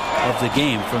facet of the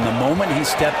game, from the moment he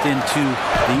stepped into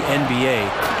the NBA,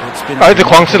 it's been when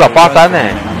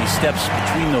he steps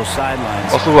between those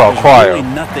sidelines, there's really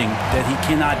nothing that he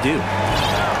cannot do.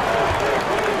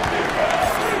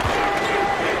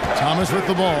 Thomas with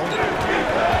the ball.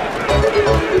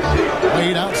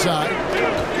 Wade outside.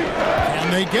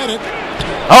 Can they get it?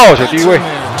 Oh, 小低位。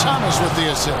 Thomas with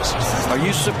the assist. Are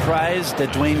you surprised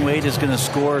that Dwayne Wade is going to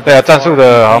score? 对啊，战术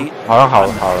的好像好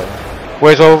了，不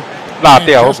会说落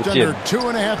掉或不见。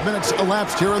 2.5 minutes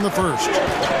elapsed here in the first.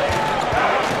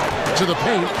 To the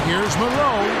paint, here's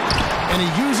Monroe, and he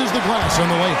uses the glass on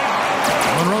the way.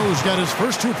 Monroe's got his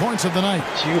first 2 points of the night.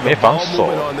 几乎没防守。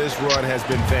 on this run has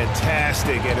been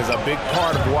fantastic and is a big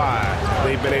part of why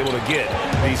they've been able to get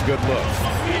these good looks.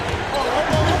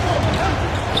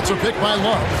 It's a pick by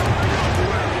Love.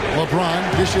 LeBron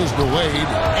dishes to Wade,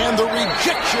 and the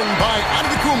rejection by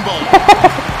Antetokounmpo.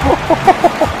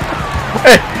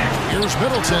 Here's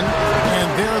Middleton, and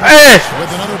there they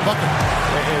with another bucket.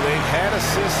 And they've had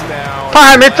assists now. 他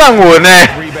还没站稳呢。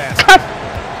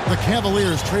 The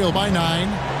Cavaliers trail by 9.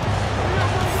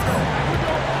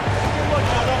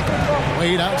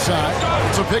 Wade outside.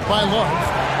 It's a pick by Love.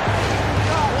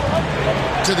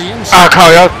 To the inside.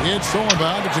 It's thrown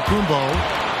by Antetokounmpo.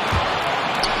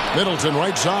 Middleton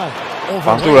right side.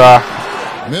 Over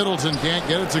Middleton can't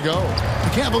get it to go.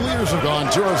 The Cavaliers have gone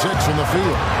 2 of 6 from the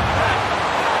field.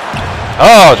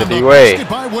 哦，这低位。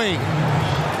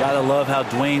 Gotta love how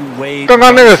Dwayne Wade. 刚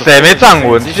刚那个谁没站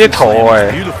稳，直接投哎，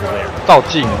照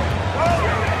进。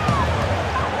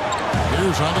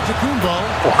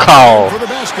我靠！ For the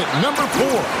basket, number 4.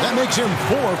 That makes him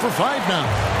 4 for 5 now.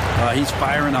 He's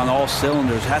firing on all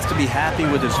cylinders. Has to be happy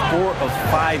with his 4 of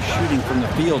 5 shooting from the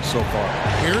field so far.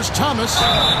 Here's Thomas.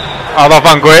 凹到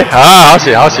犯规啊！好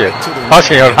险，好险，好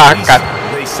险有拉杆。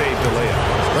 They saved the layup.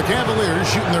 The Cavaliers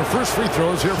shooting their first free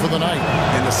throws here for the night.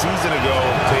 In the season ago,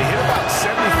 they hit about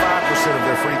 75% of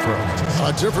their free throws.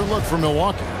 A different look for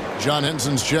Milwaukee. John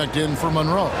Henson's checked in for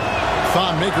Monroe.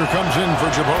 Thon Maker comes in for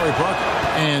Jabari Parker.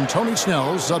 And Tony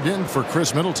Snell subbed in for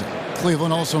Chris Middleton.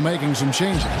 Cleveland also making some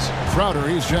changes. Crowder,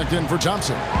 he's checked in for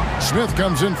Thompson. Smith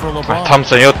comes in for LeBron.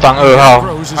 Thompson 又当2号，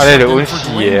他那个温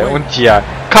习耶，温习啊，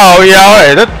靠腰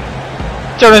哎，这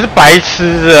教练是白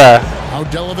痴啊！ How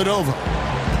Dellavedova.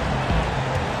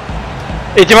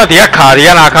 即摆底下卡，底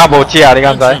下拿卡无架，你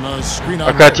敢知？啊，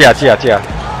架。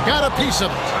Got a piece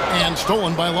of it and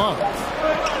stolen by Love.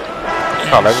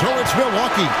 So it's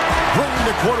Milwaukee bringing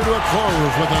the quarter to a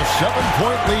close with a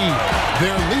 7-point lead.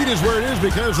 Their lead is where it is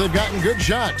because they've gotten good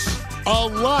shots. A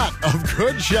lot of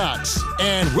good shots.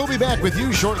 And we'll be back with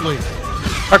you shortly.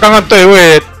 他刚刚对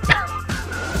位，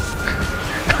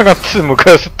刚刚字母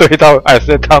哥是对到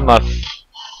Isaiah Thomas。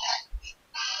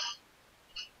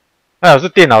那要是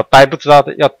电脑呆，不知道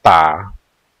要打。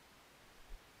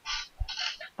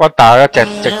 And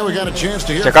we got a chance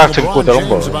to hear from LeBron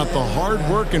James about the hard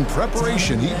work and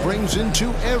preparation he brings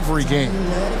into every game.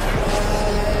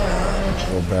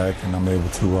 Go back and I'm able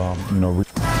to, I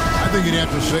think you'd have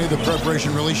to say the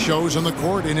preparation really shows on the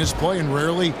court in his play, and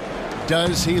rarely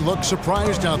does he look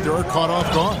surprised out there or caught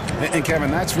off guard. And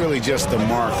Kevin, that's really just the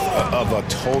mark of a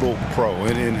total pro.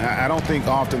 And I don't think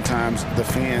oftentimes the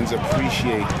fans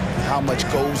appreciate how much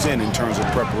goes in terms of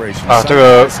preparation. 啊，这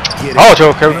个好好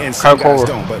球，开 cover。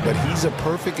 But he's a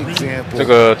perfect example. 这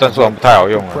个战术好像不太好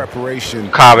用啊， preparation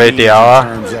卡没掉啊，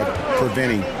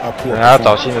 preventing a poor 人家要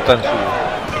找新的战术。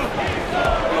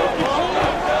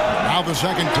 Now the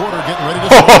second quarter getting ready to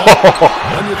start.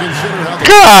 When you consider how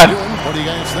they're doing, what do you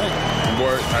guys think?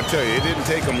 I tell you, it didn't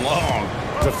take them long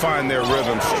to find their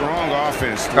rhythm. Strong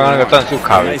offense. 刚刚那个战术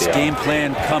卡没 Nice 掉。 game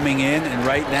plan coming in, and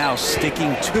right now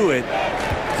sticking to it.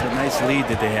 It's a nice lead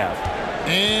that they have.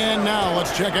 And now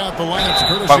let's check out the lineups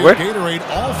courtesy of Gatorade,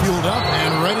 all fueled up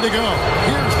and ready to go.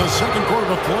 Here's the second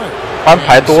quarter of play. 班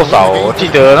排多少？我记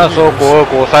得那时候国2、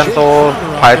国3都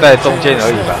排在中间而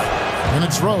已吧。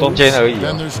 中间而已。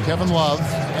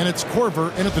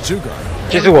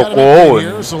其实我国文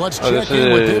或者是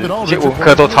一些文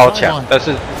科都超强，但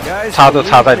是差都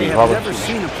差在理化跟数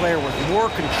学。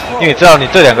因为你知道，你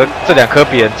这两科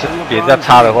比人家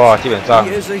差的话，基本上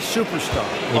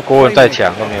你国文再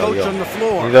强都没有用，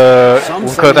你的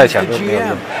文科再强都没有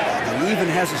用。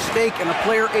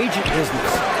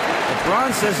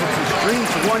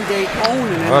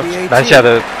篮下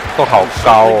的都好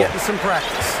高哦。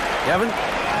 Kevin?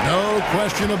 No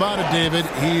question about it, David.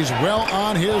 He's well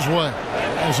on his way.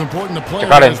 As important a player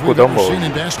as we've ever seen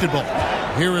in basketball.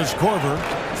 Here is Korver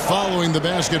following the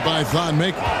basket by Thon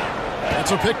Maker.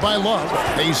 That's a pick by Love.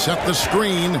 They set the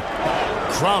screen.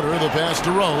 Crowder, the pass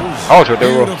to Rose. 好球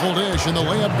对不？ Beautiful dish, and the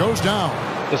layup goes down.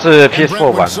 这是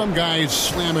PS4 版。 Some guys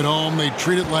slam it home. They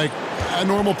treat it like a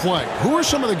normal play. Who are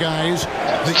some of the guys?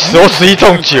 11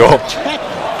中9。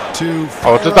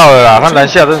哦，知道了啦，他篮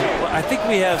下真。 I think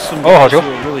we have some guys who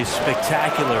are really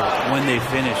spectacular when they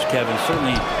finish, Kevin.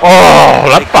 Certainly. 哦，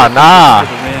篮板啊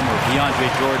 ！DeAndre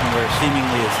Jordan, where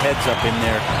seemingly his head's up in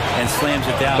there and slams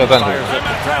it down, and fires up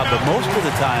the crowd. But most of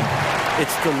the time,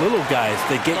 it's the little guys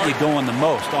that get you going the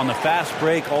most. On the fast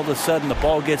break, all of a sudden the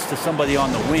ball gets to somebody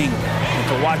on the wing, and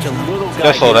to watch a little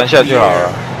guy get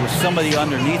with somebody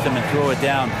underneath him and throw it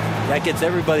down, that gets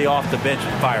everybody off the bench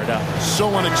fired up.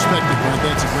 So unexpected, Brent.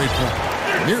 That's a great point.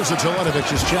 Here's a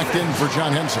Teletovic is checked in for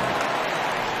John Henson.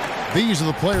 These are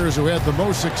the players who had the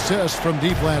most success from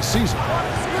deep last season.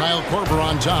 Kyle Korver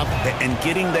on top. And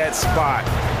getting that spot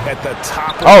at the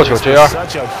top of this is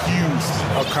such a huge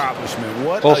accomplishment.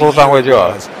 What 多收3位就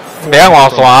好，别按换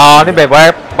线啊！你别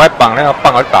绑那个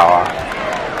绑个搞啊！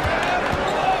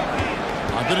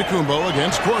 Antetokounmpo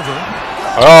against Korver.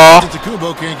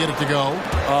 Antetokounmpo can't get it to go.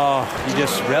 Oh, you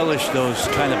just relish those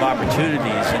kind of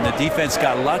opportunities, and the defense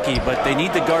got lucky, but they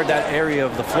need to guard that area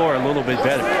of the floor a little bit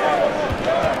better.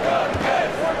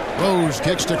 Rose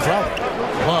kicks to Crowder.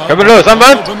 Kevin Lewis, 3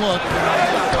分。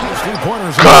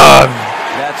God.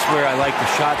 That's where I like the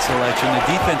shot selection. The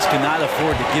defense cannot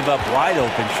afford to give up wide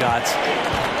open shots.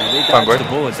 And they dodged the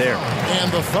bullet there.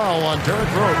 And the foul on Derrick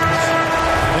Rose.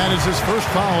 That is his first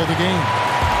foul of the game.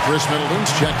 Chris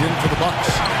Middleton's checked in for the Bucks.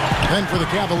 Then for the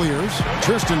Cavaliers,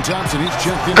 Tristan Thompson he's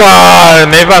checked in. God,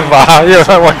 没办法，因为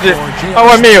他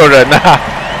外面有人啊。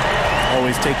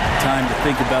 Always take time to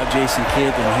think about Jason Kidd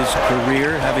and his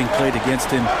career, having played against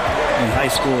him in high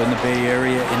school in the Bay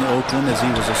Area in Oakland as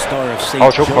he was a star of St.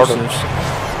 Joseph's.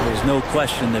 There's no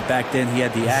question that back then he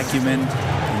had the acumen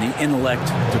and the intellect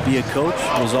to be a coach.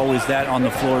 Was always that on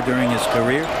the floor during his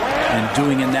career, and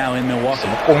doing it now in Milwaukee.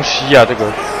 恭喜啊，这个。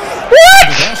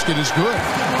 The basket is good.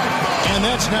 And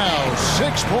that's now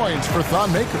 6 points for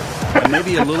Thon Maker.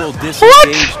 Maybe a little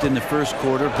disengaged in the first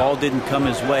quarter. Ball didn't come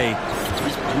his way.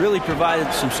 He's really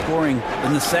provided some scoring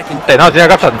in the second quarter.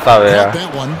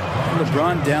 That one.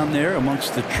 LeBron down there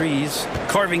amongst the trees,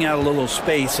 carving out a little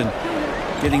space and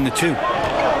getting the 2.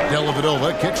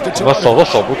 Dellavedova kicks to 2. 我手都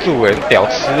守不住哎，屌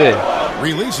吃哎。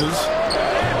 Releases.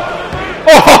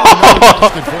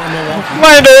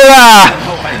 卖的啦！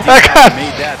来看。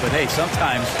 Made that, but hey,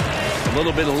 sometimes a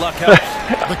little bit of luck helps.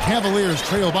 The Cavaliers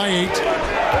trail by 8.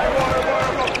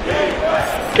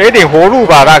 给点活路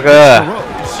吧，大哥。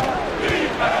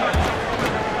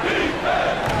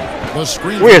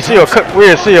我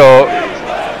也是有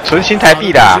存新台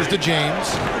币的。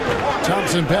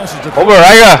我们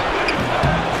来一个。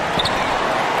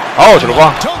好，球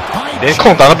光。 连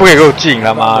空档都不可以给我进，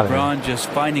他妈的！ LeBron just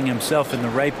finding himself in the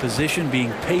right position,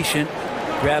 being patient,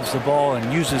 grabs the ball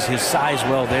and uses his size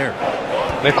well there.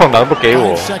 连空档都不给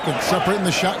我。 Seconds separating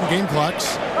the shot and game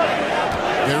clocks.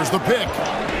 There's the pick.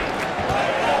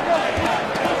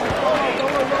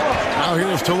 Now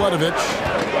here's Teletovic.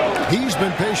 He's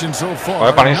been patient so far. 我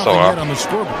要帮你守啊。 On the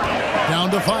scoreboard.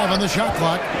 Down to 5 on the shot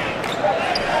clock.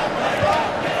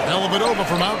 Dellavedova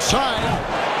from outside.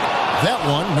 That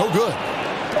one no good.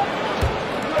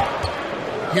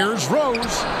 Here's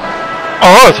Rose.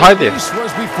 哦，差一点。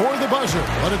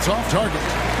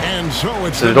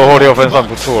只落后6分算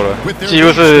不错了，几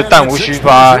乎是弹无虚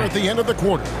发。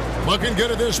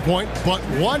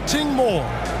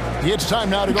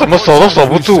怎么守都守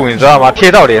不住，你知道吗？贴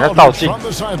到脸，他倒进。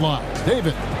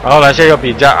然后篮下又比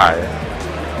人家矮，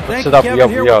吃到不要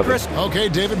不要的。Okay,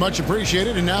 David, much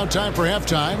appreciated. And now time for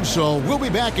halftime. So we'll be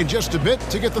back in just a bit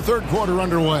to get the third quarter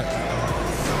underway.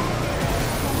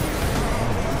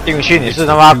 定旭，你是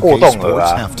他妈过动儿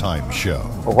啊！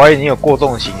我怀疑你有过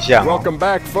动形象、哦。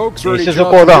你是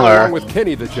过动儿，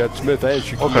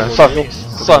我可能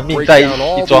算命在一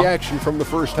桩。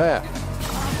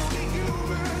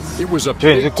觉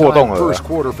得你是过动儿、啊。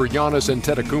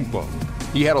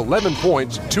He had 11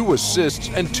 points, 2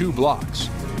 assists, and 2 blocks.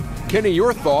 Kenny,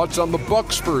 your thoughts on the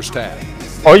Bucks' first half?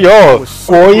 哦呦，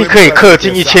国一可以氪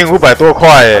金1500多块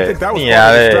哎，你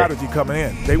啊嘞！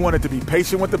 They wanted to be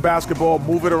patient with the basketball,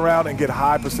 move it around, and get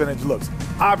high percentage looks.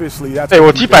 Obviously, that's. 哎，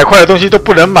我几百块的东西都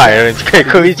不能买了，你可以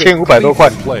氪1500多块。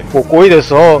我国一的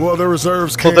时候，说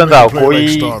真的，国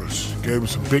一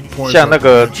像那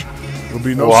个。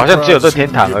我好像只有这天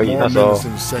堂而已，那时候。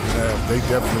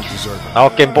然后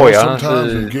Game Boy 好像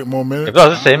是，也不知道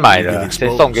是谁买的，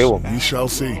谁送给我们。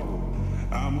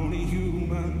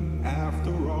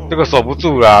这个守不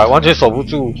住啦，完全守不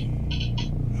住。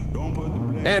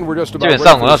基本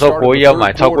上我那时候国一要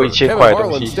买超过1000块的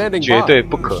东西，绝对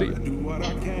不可能。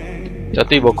叫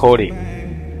地波扣零。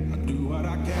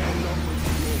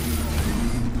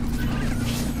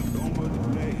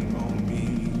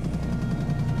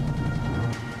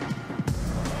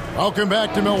 Welcome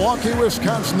back to Milwaukee,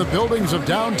 Wisconsin. The buildings of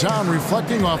downtown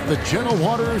reflecting off the gentle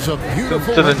waters of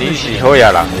beautiful. 真的你喜欢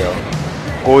亚郎哟，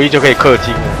国一就可以氪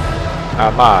金了，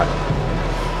啊妈的！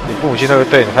你父母亲都会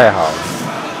对你太好。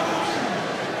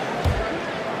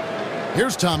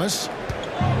 Here's Thomas.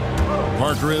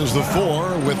 Parker is the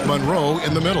 4 with Monroe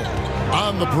in the middle.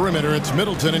 On the perimeter, it's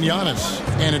Middleton and Giannis.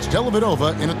 And it's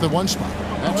Dellavedova in at the 1 spot.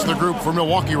 That's the group for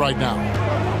Milwaukee right now.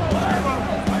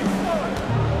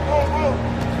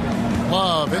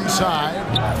 Love inside.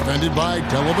 Defended by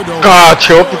Dellavedova. 啊，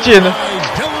球不见了。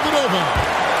 Dellavedova.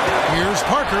 Here's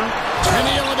Parker. And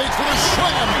he elevates for the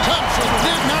slam. Thompson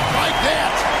did not like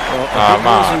that. Well, a big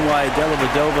reason why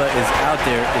Dellavedova is out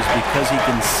there is because he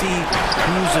can see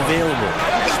who's available.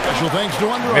 Special thanks to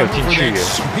Under Armour for that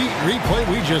sweet replay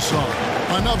we just saw.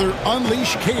 Another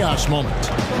unleash chaos moment.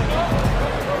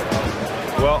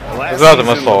 Well, last season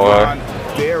LeBron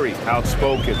very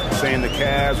outspoken, saying the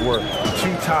Cavs were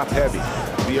too top heavy.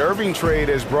 The Irving trade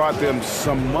has brought them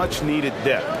some much needed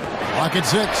depth. Lock at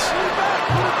 6.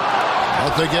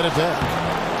 Hope they get it back.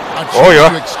 A chance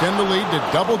to extend the lead to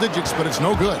double digits, but it's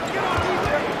no good.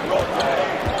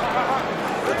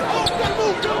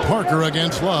 Parker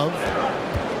against Love.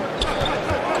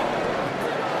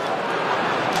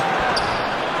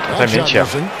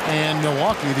 And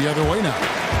Milwaukee the other way now.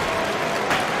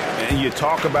 And you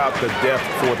talk about the depth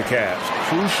for the Cavs.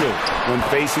 Crucial when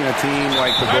facing a team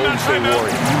like the Golden State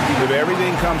Warriors. If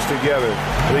everything comes together,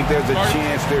 I think there's a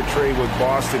chance their trade with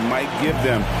Boston might give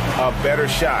them a better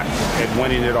shot at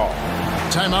winning it all.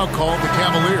 Timeout called the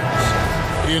Cavaliers.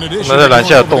 In addition,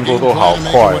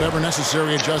 whatever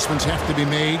necessary adjustments have to be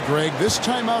made, Greg, this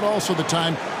timeout also the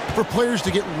time for players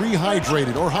to get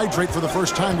rehydrated or hydrate for the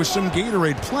first time with some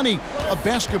Gatorade. Plenty of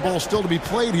basketball still to be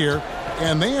played here,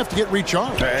 and they have to get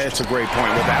recharged. That's a great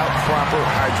point. Without proper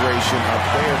hydration, a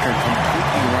player can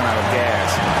completely run out of gas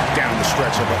down the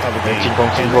stretch of a game.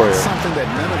 And it's something that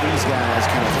none of these guys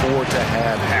can afford to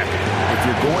have happen. If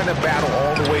you're going to battle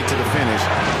all the way to the finish,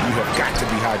 you have got to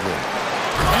be hydrated.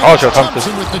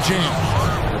 Thompson with the jam.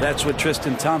 Well, that's what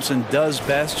Tristan Thompson does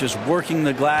best, just working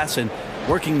the glass and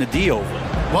working the D over.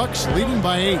 Bucks leading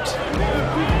by 8.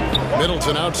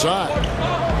 Middleton outside.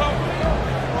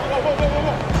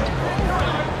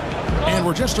 And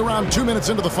we're just around 2 minutes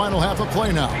into the final half of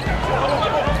play now.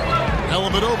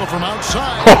 Dellavedova from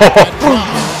outside. It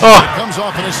comes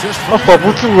off an assist from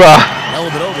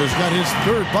Dellavedova's got his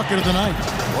 3rd bucket of the night.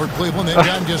 For Cleveland, they've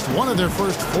gotten just one of their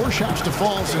first 4 shots to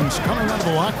fall since coming out of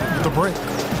the locker room at the break.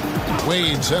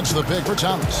 Wade sets the pick for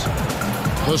Thomas.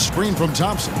 The screen from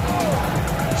Thompson.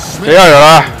 Smith,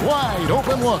 wide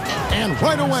open look. And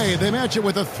right away, they match it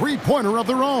with a 3-pointer of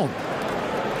their own.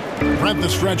 Brent the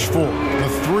stretch 4. The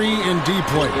 3 and D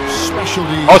play.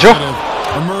 Specialty that have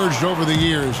emerged over the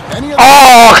years. Any other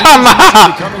come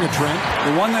on! Becoming a trend?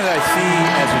 The one that I see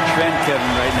as a trend,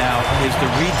 Kevin, right now is the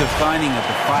redefining of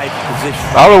the 5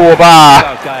 positions.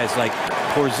 About guys like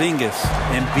Porzingis,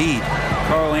 Embiid,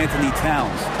 Karl Anthony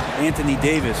Towns, Anthony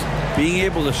Davis, being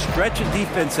able to stretch a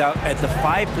defense out at the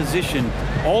 5 position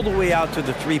all the way out to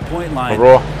the 3-point line.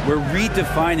 We're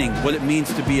redefining what it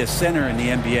means to be a center in the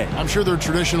NBA. I'm sure there are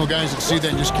traditional guys that see that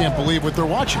and just can't believe what they're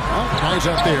watching. Guys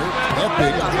out there, that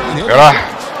big.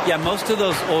 Yeah, most of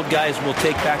those old guys will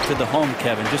take back to the home,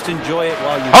 Kevin. Just enjoy it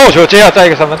while you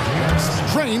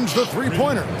Strange the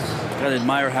 3-pointer. Gotta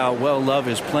admire how well Love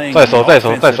is playing on the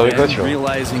offensive end,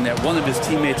 realizing that one of his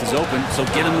teammates is open, so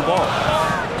get him the ball.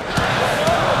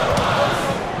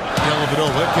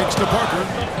 Dellavedova kicks to Parker.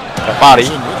 Body.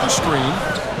 With the screen.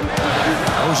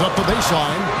 Goes up the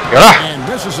baseline. And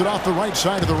misses it off the right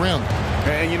side of the rim.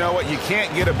 And you know what? You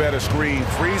can't get a better screen.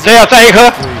 Freeze. To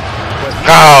capitalize.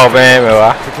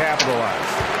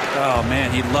 Oh,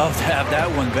 man, he'd love to have that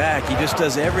one back. He just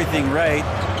does everything right,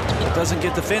 but doesn't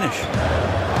get the finish.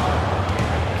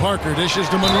 Parker dishes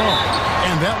to Monroe.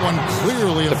 And that one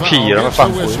clearly a foul. Gets the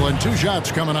whistle and 2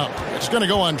 shots coming up. It's going to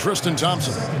go on Tristan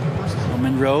Thompson. Well,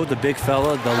 Monroe, the big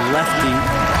fella, the lefty,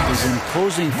 is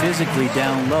imposing physically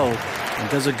down low and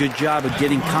does a good job of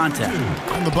getting contact.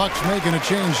 And the Bucks making a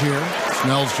change here.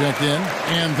 Snell's checked in.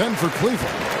 And then for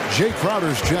Cleveland, Jay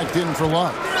Crowder's checked in for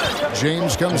Love.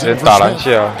 James comes in for Smith.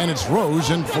 And it's Rose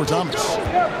in for Thomas.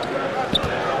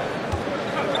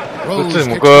 Rose kicks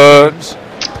to James.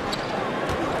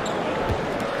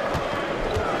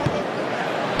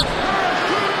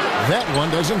 That one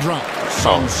doesn't drop.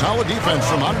 Some solid defense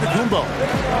from Antetokounmpo.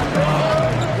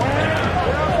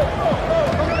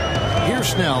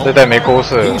 Snell. 这代没勾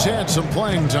射。 He's had some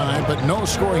playing time, but no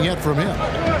scoring yet from him.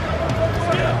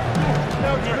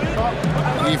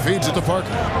 He feeds it to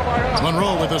Parker.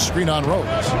 Monroe with a screen on Rose.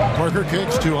 Parker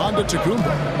kicks to Antetokounmpo.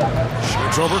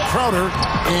 Shoots over Crowder,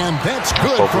 and that's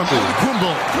good from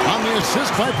Antetokounmpo on the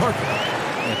assist by Parker.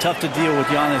 Yeah, tough to deal with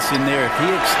Giannis in there. If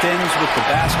he extends with the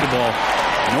basketball,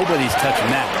 nobody's touching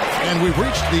that. And we've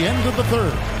reached the end of the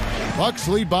third. Bucks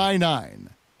lead by 9.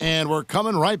 And we're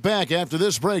coming right back after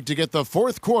this break to get the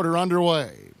fourth quarter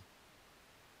underway.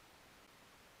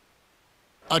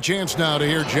 A chance now to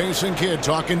hear Jason Kidd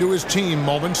talking to his team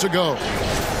moments ago.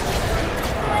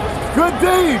 Good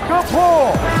D, good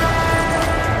pull.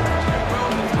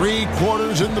 3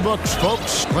 quarters in the books,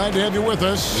 folks. Glad to have you with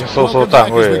us. Welcome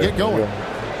back as we get going.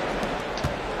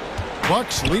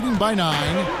 Bucks leading by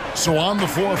 9. So on the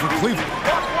floor for Cleveland.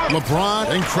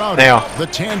 LeBron and Crowder, the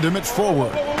tandem at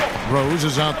forward. Rose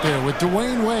is out there with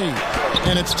Dwayne Wade.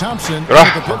 And it's Thompson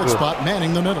at the pivot spot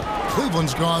manning the middle.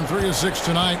 Cleveland's gone 3 of 6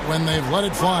 tonight when they've let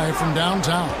it fly from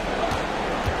downtown.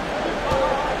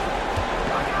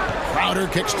 Crowder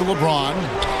kicks to LeBron.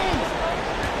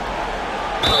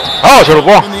 Oh,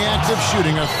 LeBron. In the act of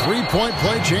shooting, a 3-point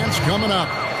play chance coming up.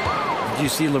 Did you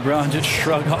see LeBron just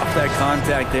shrug off that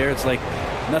contact there? It's like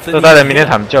nothing. 这大家明天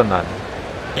谈比较难。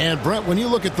 And Brett, when you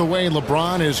look at the way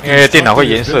LeBron is constructing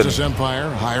his business empire,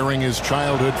 hiring his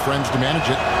childhood friends to manage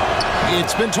it,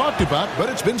 it's been talked about, but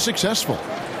it's been successful.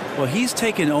 Well, he's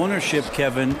taken ownership,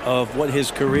 Kevin, of what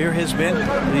his career has been,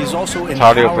 but he's also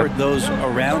empowered those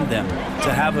around them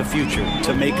to have a future,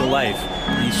 to make a life.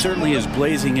 And he certainly is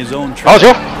blazing his own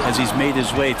trail as he's made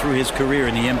his way through his career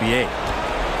in the NBA.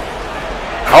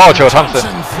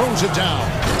 Thompson throws it down.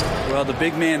 Well, the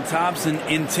big man Thompson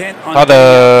intent on 他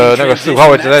的那个4号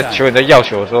位置在球员在要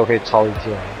球的时候可以抄一下，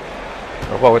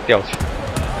不然会掉球。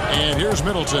And here's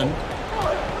Middleton.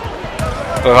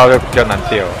 2号就比较难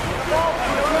掉。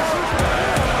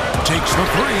 Takes the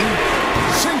 3,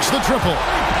 sinks the triple.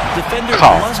 Defender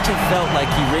must have felt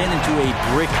like he ran into a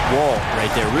brick wall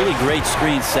right there. Really great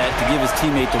screen set to give his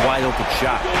teammate the wide open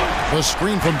shot. The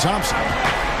screen from Thompson.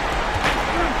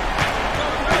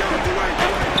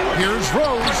 Here's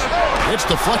Rose. It's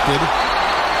deflected.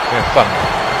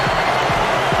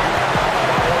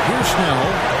 Here's Snell.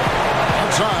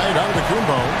 Outside,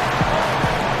 Antetokounmpo.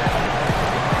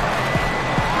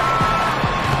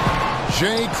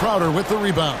 Jay Crowder with the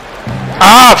rebound.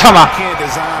 Can't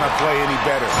design a play any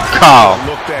better.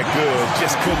 Looked that good,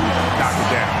 just couldn't knock it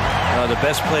down. The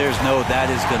best players know that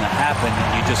is going to happen, and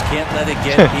you just can't let it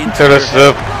get into your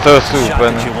head. The shot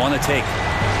that you want to take.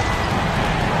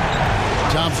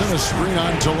 Thompson a screen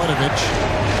on Teletovic.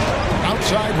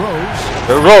 Outside Rose.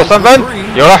 Rose 3分，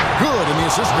有了。 Good, and the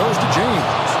assist goes to James.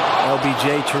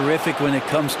 LBJ terrific when it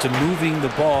comes to moving the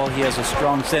ball. He has a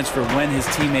strong sense for when his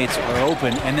teammates are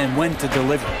open and then when to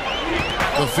deliver.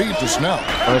 The feed to Snell.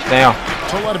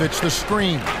 Teletovic the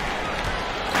screen.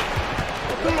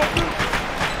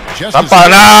 篮板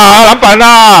啦，篮板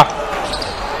啦！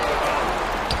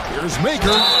 Here's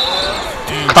Maker.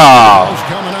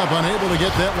 Coming up, unable to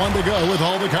get that one to go with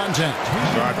all the contact.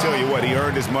 So I tell you what, he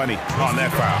earned his money on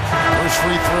that foul. First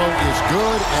free throw is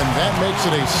good, and that makes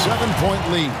it a 7-point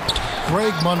lead.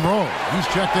 Greg Monroe, he's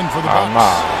checked in for the Bucks.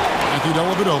 Matthew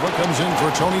Dellavedova comes in for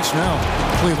Tony Snell.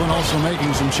 Cleveland also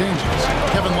making some changes.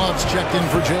 Kevin Love's checked in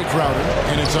for Jay Crowder,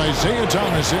 and it's Isaiah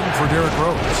Thomas in for Derrick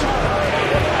Rose.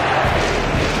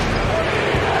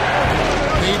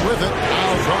 Lead with it,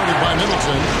 now guarded by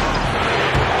Middleton.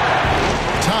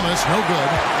 Thomas, no good.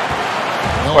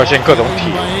 外线各种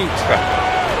体。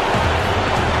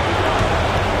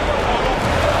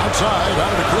 Outside,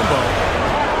 out of the Kumbo.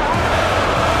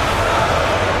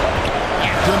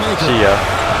 See ya.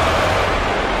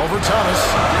 Over Thomas.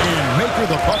 And Maker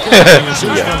the bucket. And the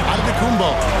assist from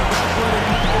Antetokounmpo.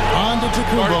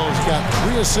 Antetokounmpo's got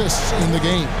 3 assists in the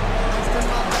game.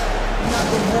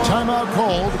 Timeout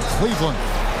called, Cleveland.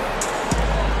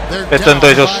 They're down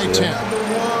by 10.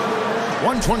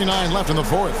 1:29 left in the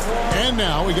fourth. And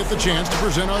now we get the chance to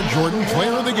present our Jordan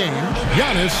player of the game,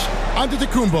 Giannis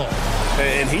Antetokounmpo.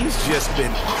 And he's just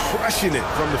been crushing it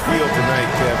from the field tonight,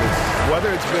 Kevin.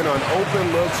 Whether it's been on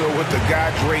open looks or with the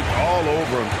guy draped all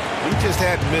over him, he just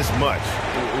hadn't missed much.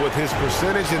 With his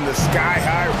percentage in the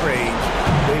sky-high range,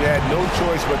 they've had no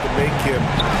choice but to make him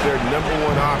their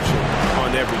 #1 option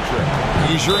on every trip.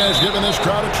 He sure has given this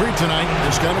crowd a treat tonight.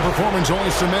 This kind of performance only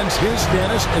cements his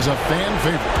status as a fan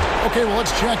favorite. Okay, well,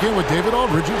 let's check in with David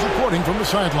Aldridge, who's reporting from the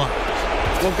sidelines.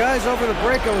 Well, guys, over the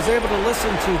break, I was able to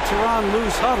listen to Tyronn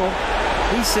Lue's huddle.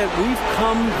 He said, we've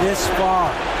come this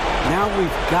far. Now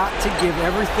we've got to give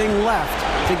everything left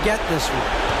to get this one.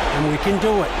 And we can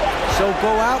do it. So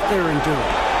go out there and do it.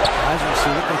 Guys, we'll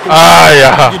see what they can do. 哎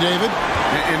呀，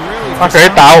他可以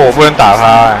打我，不能打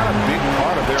他。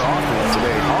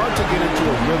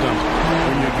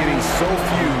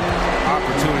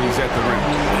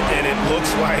And it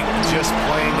looks like just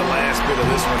playing the last bit of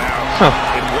this one out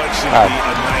in what should be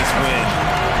a nice win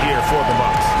here for the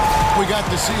Bucks. We got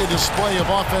to see a display of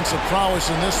offensive prowess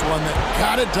in this one that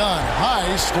got it done.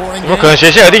 High scoring. 我可能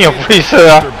学校一定有福利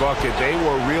社啊。They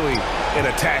were really in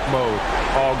attack mode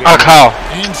all game. 啊靠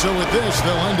And so with this,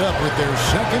 they'll end up with their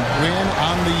second win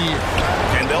on the year.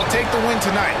 And they'll take the win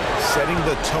tonight, setting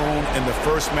the tone in the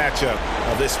first matchup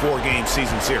of this 4-game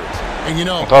season series. And you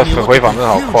know, when you look at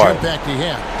the huge impact he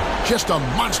had, just a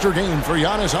monster game for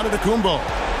Giannis Antetokounmpo.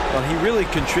 Well, he really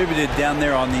contributed down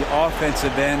there on the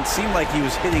offensive end. Seemed like he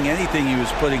was hitting anything he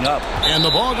was putting up. And the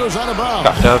ball goes out of bounds.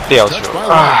 打架掉球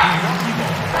啊！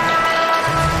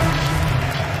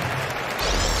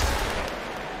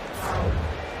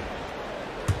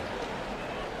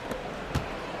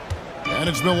 And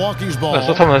it's Milwaukee's ball. 那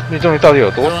说他们命中率到底有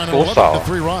多少？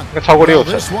应该超过60%。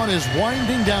This one is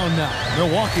winding down now.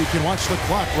 Milwaukee can watch the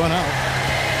clock run out.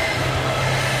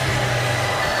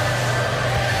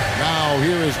 Now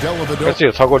here is Dellavedova. 但是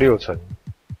有超过60%。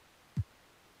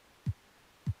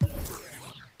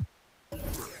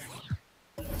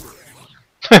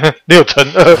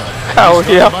6×2，靠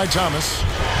呀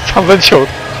！3分球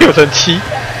6×7。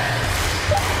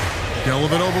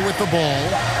Dellavedova with the ball.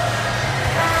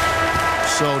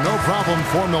 So no problem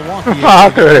for Milwaukee.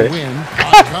 Win,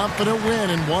 a confident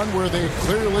win, and one where they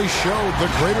clearly showed the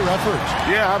greater effort.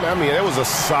 Yeah, I mean it was a.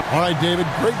 All right, David,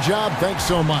 great job. Thanks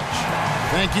so much.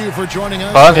 Thank you for joining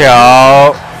us. 保安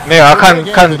条没有要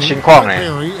看情况哎。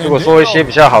如果说一些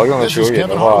比较好用的球员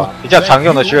的话，比较常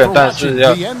用的球员，但是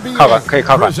要可以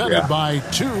靠感觉啊。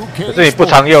可是你不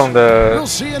常用的，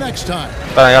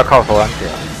当然要靠投篮条，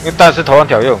因为但是投篮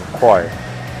条又很快。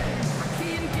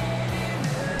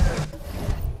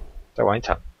 再玩一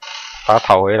场，把它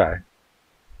讨回来。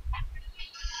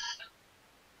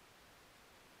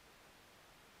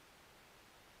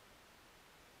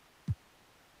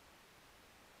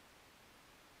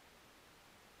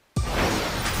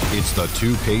It's the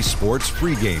 2K Sports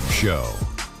pregame show.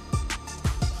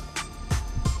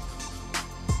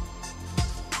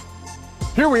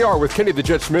 Here we are with Kenny the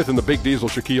Jet Smith and the Big Diesel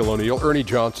Shaquille O'Neal, Ernie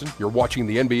Johnson. You're watching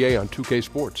the NBA on 2K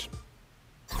Sports.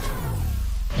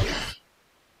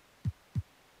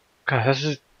 看他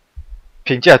是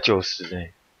评价90呢，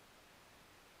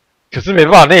可是没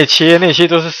办法内切，内切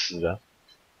都是死的，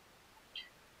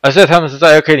而且他们是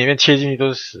在 2K 里面切进去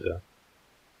都是死的，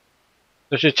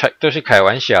都是开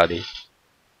玩笑的。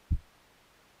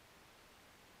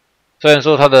虽然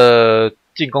说他的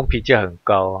进攻评价很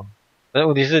高啊，但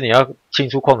问题是你要清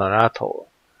出空档让他投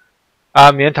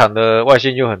啊，棉躺的外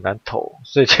线又很难投，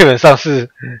所以基本上是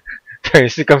等于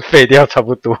是跟废掉差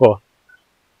不多。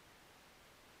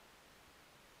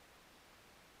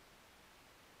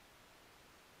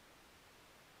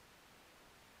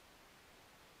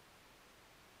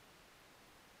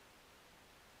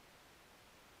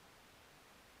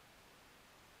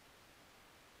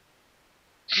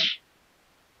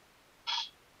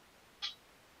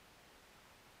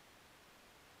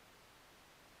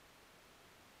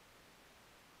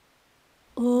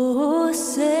 Oh,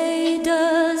 say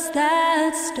does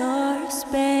that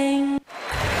star-spangled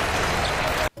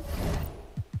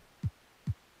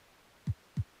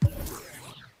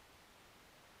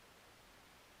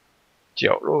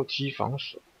角落机防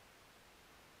守。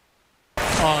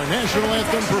 National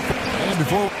anthem and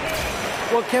before.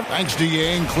 Well, thanks to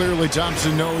Yang, clearly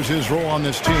Thompson knows his role on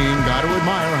this team. Got to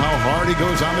admire how hard he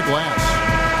goes on the glass.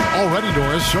 Already,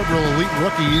 Doris, several elite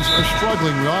rookies are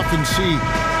struggling. We often see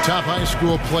top high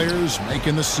school players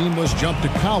making the seamless jump to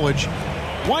college.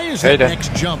 Why is that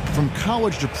next jump from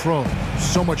college to pro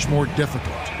so much more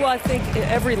difficult? Well, I think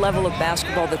every level of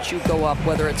basketball that you go up,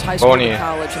 whether it's high school to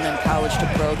college and then college to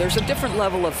pro, there's a different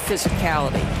level of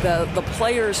physicality. The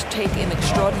players take an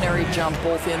extraordinary jump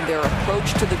both in their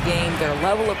approach to the game, their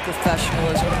level of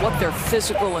professionalism, what their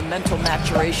physical and mental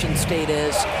maturation state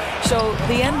is. So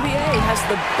the NBA has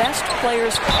the best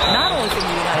players, not only from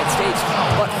the United States,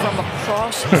 but from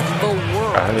across the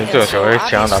world. And so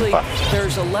obviously,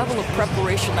 there's a level of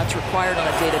preparation that's required on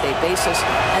a day-to-day basis,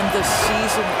 and the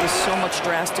season is so much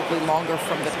drastically longer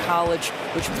from the college,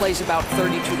 which plays about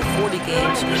 32 to 40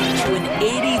 games, to an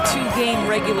 82-game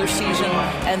regular season,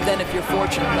 and then if you're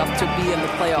fortunate enough to be in the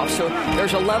playoffs. So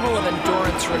there's a level of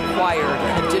endurance required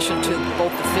in addition to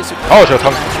both the physical and the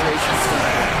maturation state.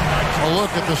 A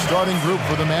look at the starting group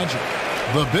for the Magic.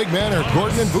 The big men are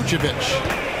Gordon and Vucevic.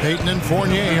 Peyton and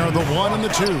Fournier are the 1 and the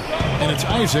 2, and it's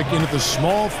Isaac in at the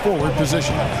small forward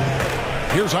position.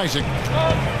 Here's Isaac.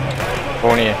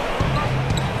 Fournier.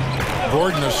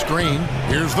 Gordon a screen.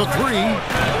 Here's the 3.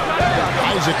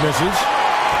 Isaac misses.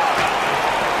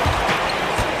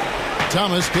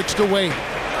 Thomas kicks to Wade.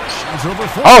 She's over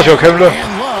 4. Oh, Kevin Love.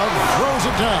 And Love throws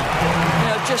it down. You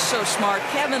know, just so smart.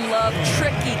 Kevin Love,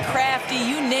 tricky, crafty,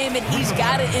 you name it, he's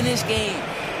got it in his game.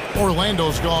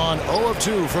 Orlando's gone 0 of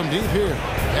 2 from deep here.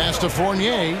 Pass to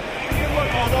Fournier.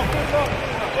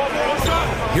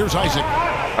 Here's Isaac.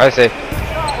 Isaac.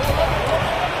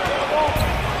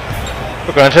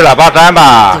 不可能是喇叭詹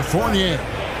吧 ？Fournier.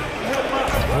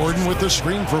 Gordon with the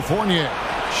screen for Fournier.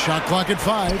 Shot clock at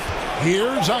 5.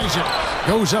 Here's Isaac.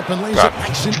 Goes up and lays it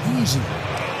nice and easy.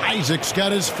 Isaac's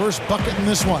got his first bucket in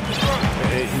this one.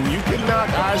 You can knock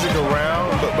Isaac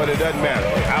around, but it doesn't matter.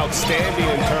 Outstanding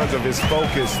in terms of his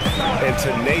focus and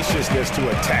tenaciousness to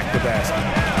attack the basket.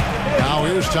 Now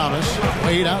here's Thomas.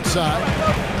 Wade outside.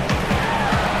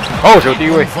 有低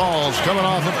位 falls coming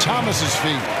off of Thomas's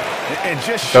feet.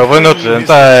 得分都只能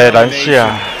在篮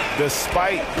下。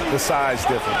 Despite the size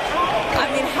difference. I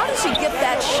mean, how does he get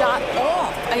that shot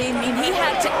off? I mean, he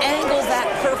had to angle that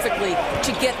perfectly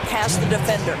to get past the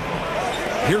defender.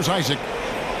 Here's Isaac.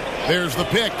 There's the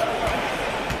pick.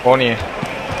 Fournier.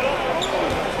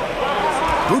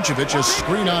 Vucevic a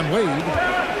screen on Wade.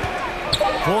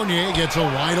 Fournier gets a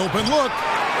wide open look.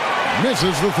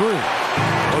 Misses the 3.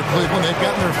 For Cleveland, they've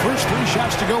gotten their first 3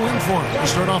 shots to go in for him to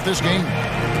start off this game.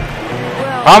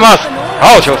 Thomas.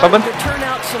 好球3分。 To turn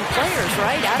out some players,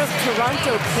 right? Out of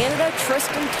Toronto, Canada,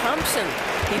 Tristan Thompson.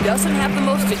 He doesn't have the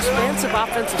most expansive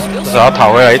offensive skill set. 只要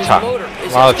讨回来一场，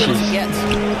妈的气死！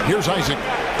 Here's Isaac.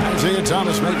 Isaiah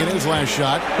Thomas making his last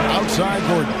shot. Outside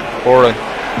Gordon. Gordon.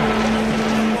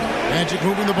 Magic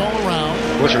moving the ball around.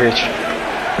 Vucevic.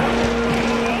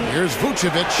 Here's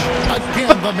Vucevic. Again,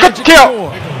 the Magic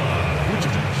score.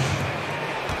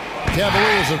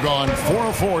 Cavaliers have gone 4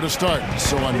 of 4 to start,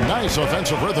 so a nice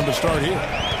offensive rhythm to start here.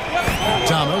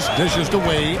 Thomas dishes to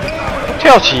Wade.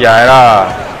 跳起来啦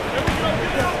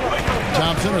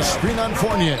Thompson a screen on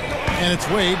Fournier, and it's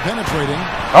Wade penetrating.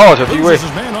 有低位。 Loses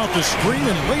his man off the screen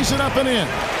and lays it up and in.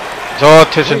 说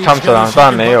Tristan Thompson 啊，当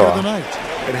然没有啊。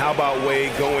 And how about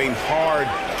Wade going hard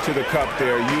to the cup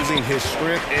there, using his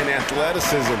strength and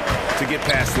athleticism to get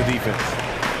past the defense?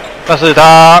 但是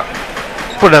他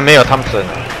不能没有 Thompson。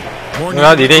 因为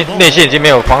他里内线已经没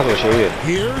有防守球员。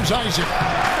 Here's Isaac.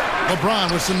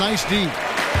 LeBron with some nice D.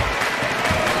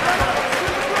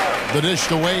 The dish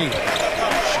to Wade.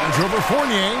 Shoots over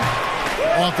Fournier.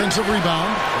 Offensive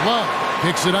rebound. Love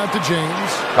picks it out to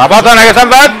James. 喇叭詹来个3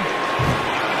分。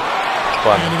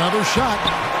And another shot.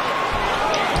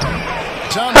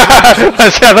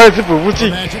 下到一次补不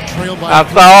进。哪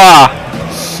招啊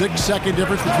 6-second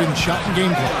difference between shot and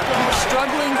game clock.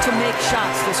 Struggling to make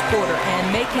shots this quarter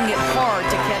and making it hard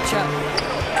to catch up.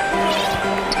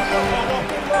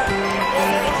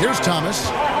 Here's Thomas.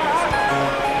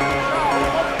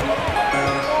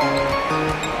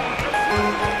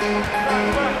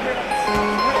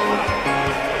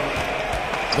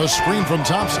 The screen from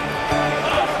Thompson.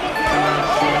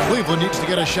 Cleveland needs to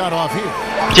get a shot off here.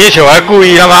 接球还故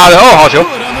意他妈的好球！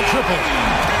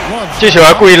接球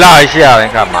还故意拉一下，你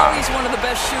干嘛？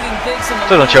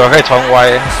这种球还可以传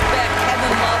歪。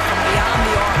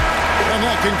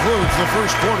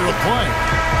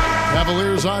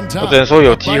我只能说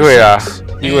有机会啊，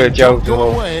机会加入之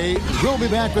后。We'll be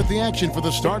back with the action for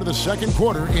the start of the second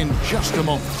quarter in just a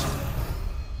moment.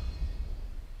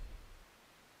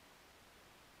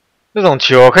 这种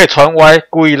球可以传歪，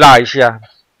故意拉一下，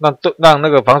让那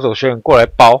个防守球员过来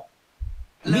包。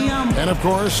 And of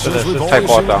course, as we've always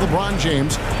seen with LeBron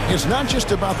James, it's not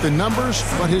just about the numbers,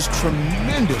 but his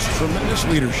tremendous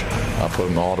leadership. I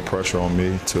put all the pressure on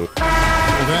me to.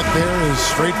 Well, that there is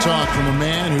straight talk from a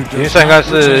man who does 应该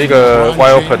是一个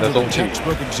wide open 的中距。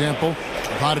 textbook example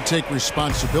of how to take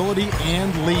responsibility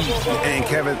and lead. And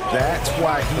Kevin, that's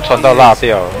why he 传到辣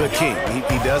掉。 the king.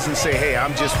 He doesn't say, "Hey,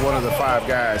 I'm just one of the 5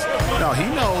 guys." No, he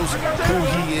knows who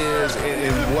he is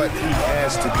and what he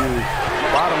has to do.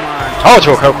 Bottom line, 好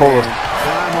球开扣了。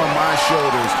 climb on my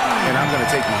shoulders, and I'm going to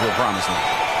take you to the promised land.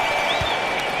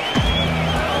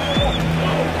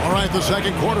 All right, the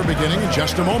second quarter beginning in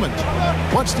just a moment.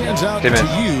 What stands out to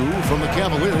you from the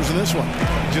Cavaliers in this one?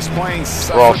 Just playing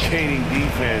suffocating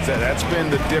defense. That's been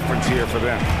the difference here for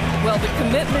them. Well, the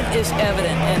commitment is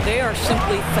evident, and they are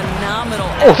simply phenomenal.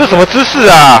 哦，这什么姿势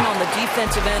啊 on the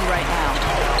defensive end right now.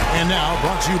 And now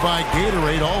brought to you by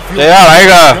Gatorade. All fuel. 等一下来一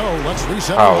个。 Let's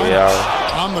reset 好呀。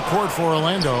 On the court for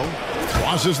Orlando.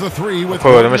 Crosses the 3 with.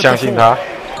 会有人相信他？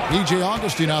 DJ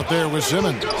Augustine out there with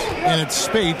Simmons. And it's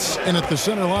Spates in at the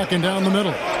center, locking down the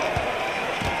middle.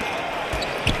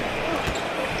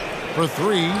 For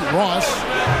three, Ross.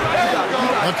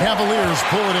 The Cavaliers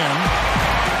pull it in.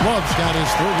 Love's got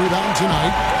his third rebound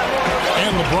tonight.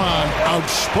 And LeBron,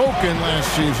 outspoken last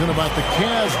season about the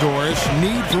Cavs, Doris,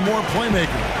 need for more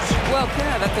playmakers. Well,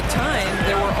 Kev, at the time,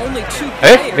 there were only two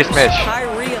players,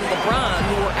 Kyrie and LeBron,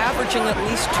 who were averaging at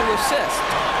least 2 assists.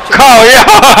 In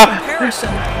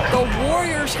comparison, the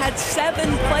Warriors had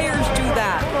 7 players do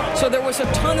that. So there was a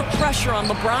ton of pressure on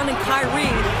LeBron and Kyrie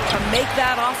to make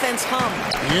that offense hum.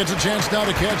 He gets a chance now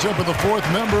to catch up with the 4th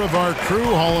member of our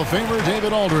crew, Hall of Famer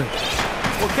David Aldridge.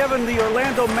 Well, Kevin, the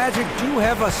Orlando Magic do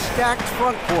have a stacked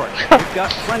front court. They've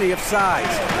got plenty of size.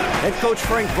 Head coach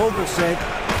Frank Vogel said,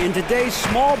 in today's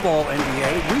small ball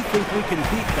NBA, we think we can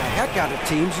beat the heck out of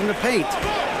teams in the paint.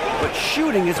 But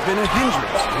shooting has been a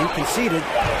hindrance. He conceded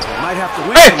they might have to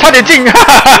win. Hey, 差点进！刚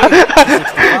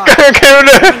刚 Kevin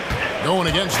going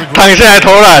against the 躺下来投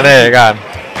篮呢，看，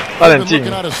差点进。 Yeah,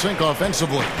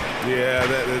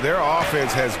 their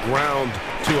offense has ground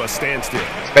to a standstill.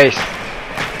 Space.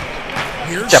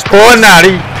 假破哪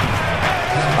里？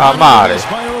啊妈的！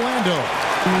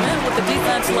 And with the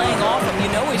defense laying off him,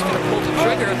 you know he's going to pull the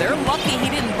trigger. They're lucky he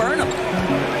didn't burn him.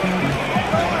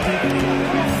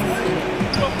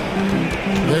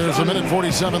 There's a minute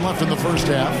 47 left in the first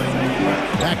half.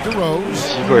 Back to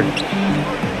Rose.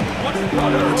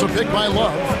 It's a pick by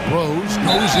Love. Rose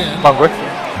goes in.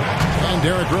 And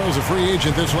Derrick Rose, a free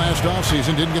agent this last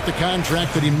offseason, didn't get the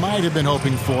contract that he might have been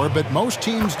hoping for, but most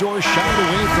teams' doors shied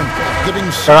away from giving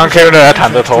player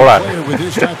with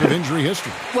his type of injury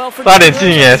history. Well, for a number of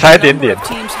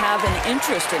teams have an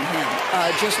interest in him,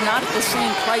 just not at the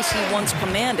same price he once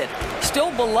commanded.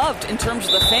 Still beloved in terms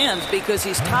of the fans because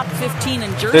he's top 15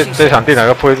 in jersey sales.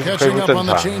 Catching up on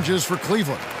the changes for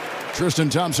Cleveland. Tristan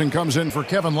Thompson comes in for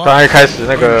Kevin Love. 刚一开始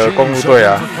那个公路队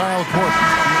啊。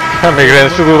 看每个人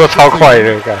速度都超快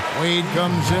的，看。 Wade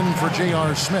comes in for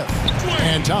J.R. Smith,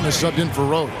 and Thomas subbed in for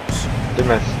Rose.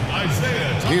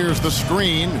 Here's the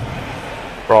screen.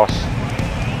 Ross.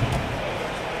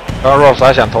 刚刚 Ross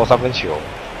还想投3分球。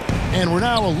 And we're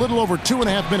now a little over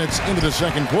 2.5 minutes into the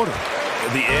second quarter.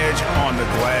 The edge on the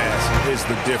glass is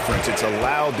the difference. It's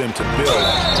allowed them to build.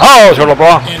 Oh, 球了不？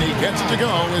 And he gets it to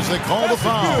go as they call the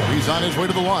foul. He's on his way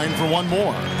to the line for one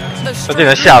more. The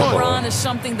strength of LeBron is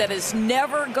something that is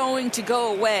never going to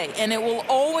go away, and it will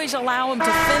always allow him to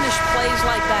finish plays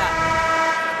like that.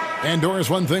 And Doris,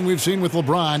 one thing we've seen with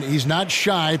LeBron, he's not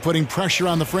shy putting pressure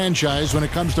on the franchise when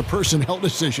it comes to personnel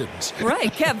decisions.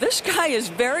 Right, Kev, this guy is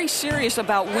very serious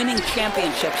about winning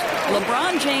championships.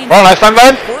 LeBron James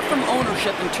support from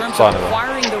ownership in terms of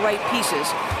acquiring the right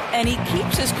pieces, and he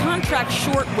keeps his contract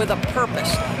short with a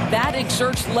purpose. That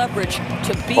exerts leverage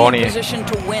to be in position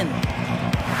to win.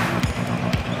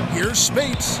 Here's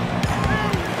Spates.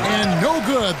 And no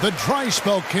good. The dry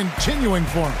spell continuing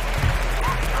for him.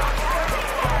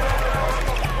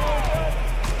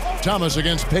 Thomas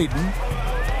against Payton.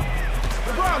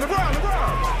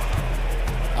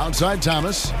 Outside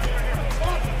Thomas.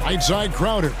 Right side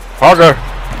Crowder. Crowder.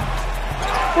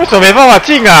 为什么没办法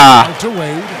进啊？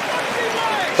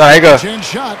再来一个。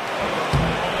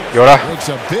有了。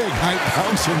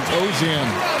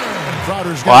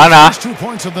晚安啊。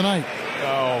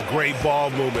 Oh, great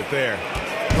ball movement there.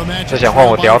 就想换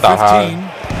我屌打他。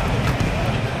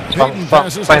上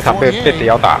一场被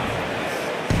屌打。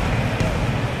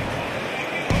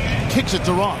 Kicks it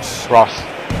to Ross.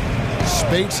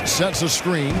 Spates sets a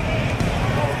screen.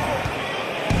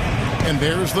 And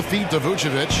there's the feed to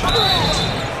Vucevic.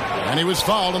 And he was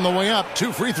fouled on the way up.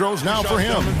 2 free throws now for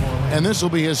him. And this will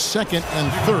be his second and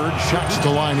third shots to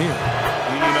line here.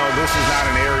 You know, this is not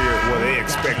an area where they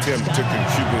expect him to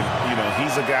contribute. You know,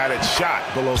 he's a guy that shot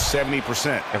below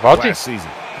 70% last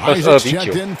season. Isaac's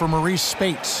checked in for Maurice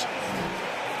Spates.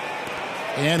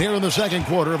 And here in the second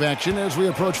quarter of action as we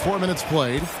approach 4 minutes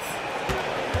played.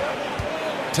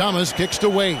 Thomas kicks to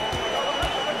Wade.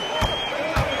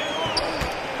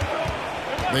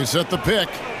 They set the pick.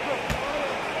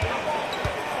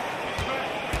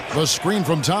 The screen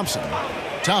from Thompson.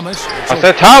 Thomas.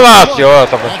 That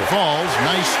falls.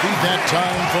 Nice feed that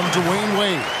time from Dwayne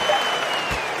Wade.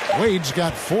 Wade's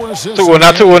got 4 assists.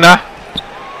 2-1.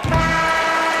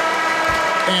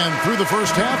 And through the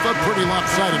first half, a pretty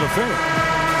lopsided affair.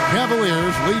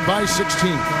 Cavaliers lead by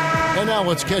 16. And now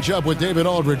let's catch up with David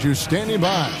Aldridge, who's standing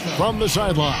by from the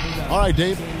sideline. All right,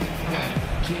 Dave.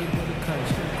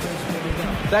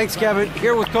 Thanks, Kevin.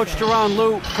 Here with Coach Teron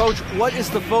Lue. Coach, what is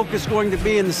the focus going to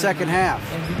be in the second half?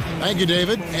 Thank you,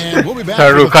 David. And we'll be back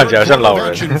with the third quarter of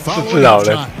action following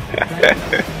halftime.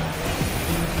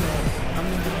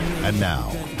 And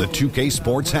now, the 2K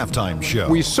Sports Halftime Show.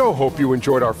 We so hope you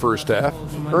enjoyed our first half.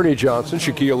 Ernie Johnson,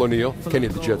 Shaquille O'Neal, Kenny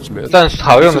the Jet Smith.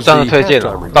 好用的战术推荐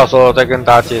哦，到时候再跟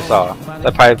大家介绍啊，再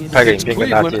拍个影片跟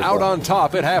大家介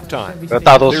绍。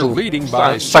大多数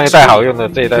上一代好用的，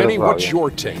这一代都不好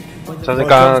用。像是刚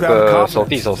刚那个手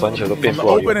递手传球都变不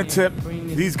好用。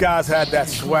These guys had that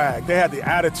swag. They had the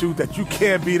attitude that you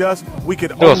can't beat us. We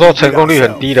could. 如果说成功率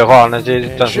很低的话，那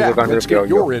些战术就干脆就不要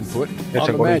用，因为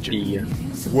成功率低啊。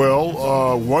Well,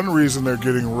 one reason they're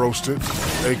getting roasted,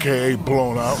 aka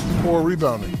blown out, poor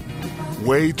rebounding.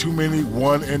 Way too many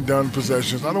one-and-done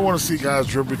possessions. I don't want to see guys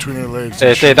dribble between their legs.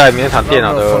 这一代每场电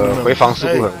脑的回防速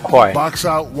度很快， Box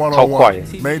out 超快。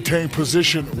Maintain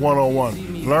position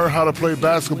 101. Learn how to play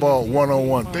basketball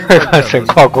 101. 很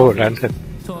跨过男人。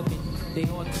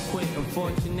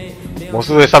魔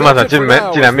术队上半场竟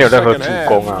然没有任何助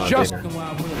攻啊！天哪，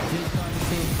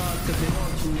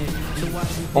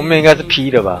后面应该是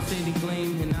P 的吧？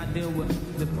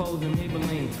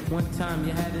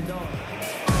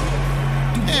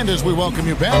 And as we welcome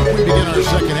you back, we begin our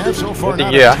second half. So far,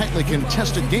 not a tightly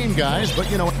contested game, guys.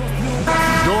 But, you know,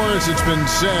 Doris, it's been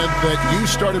said that you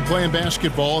started playing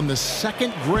basketball in the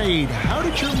second grade. How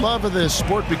did your love of this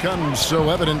sport become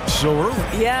so evident so early?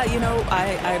 Yeah, you know,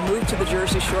 I moved to the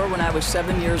Jersey Shore when I was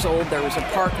 7 years old. There was a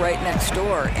park right next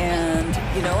door. And,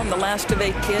 you know, I'm the last of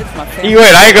 8 kids. My family was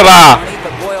money,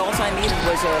 but boy, all I needed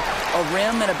was a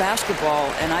rim and a basketball.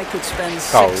 And I could spend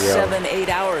 6, 7, 8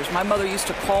 hours. My mother used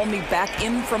to call me back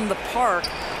in from the park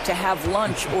to have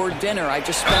lunch or dinner. I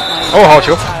just spent my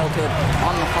entire childhood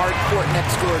on the hard court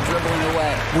next door dribbling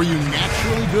away. Were you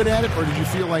naturally good at it, or did you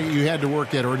feel like you had to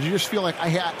work at it, or did you just feel like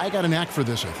I got a knack for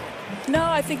this, I think? No,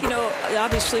 I think, you know,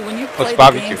 obviously when you play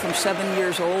the game from 7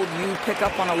 years old, you pick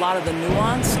up on a lot of the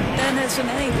nuance. And as in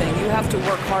anything, you have to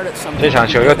work hard at something. 这场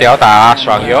球又屌打，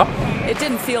爽哟！ It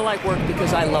didn't feel like work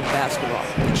because I love basketball.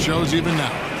 It shows even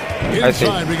now.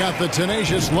 Inside, we got the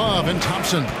tenacious Love and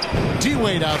Thompson.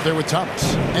 Dwayne out there with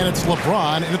Thomas. And it's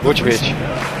LeBron in at the three.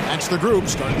 That's the group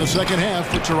starting the second half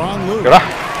for Tyronn Lue.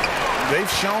 They've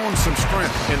shown some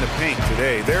strength in the paint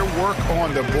today. Their work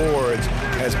on the boards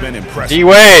has been impressive.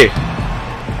 Dwayne.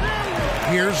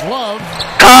 Here's Love.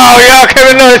 靠呀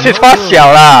 ，Kevin Love 是超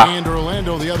小啦。 And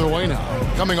Orlando the other way now.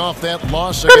 Coming off that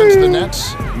loss against the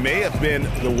Nets. May have been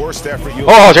the worst effort you'll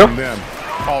see from them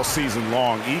all season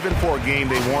long. Even for a game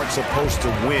they weren't supposed to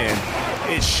win,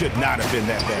 it should not have been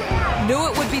that bad. Knew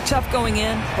it would be tough going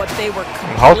in, but they were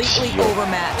completely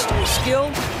overmatched.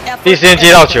 Skill, effort. 第一时间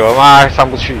接到球，妈上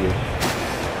不去。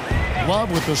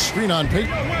 Love with the screen on Peyton.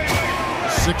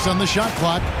 6 on the shot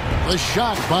clock. The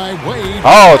shot by Wade.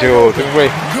 好球，对位。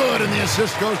 Good, and the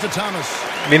assist goes to Thomas.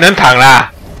 你能躺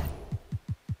啦？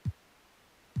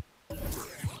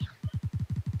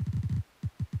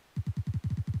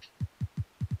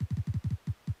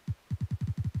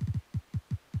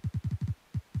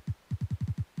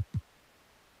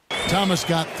 Thomas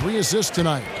got 3 assists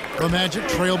tonight. The Magic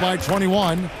trail by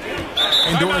 21.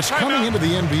 And Doris, coming into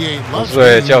the NBA, Love's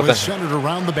game was centered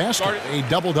around the basket, a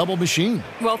double-double machine.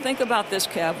 Well, think about this,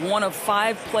 Kev. One of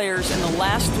 5 players in the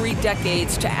last 3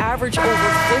 decades to average over 15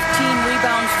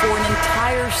 rebounds for an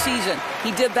entire season.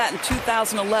 He did that in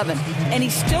 2011. And he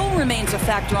still remains a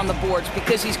factor on the boards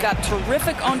because he's got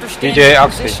terrific understanding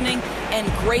of positioning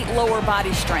and great lower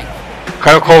body strength.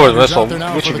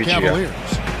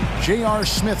 J.R.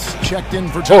 Smith's checked in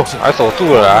for Thompson.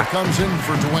 Comes in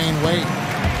for Dwayne Wade.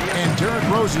 And Derrick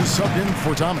Rose is subbed in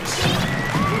for Thomas.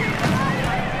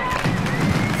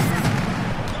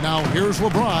 Now here's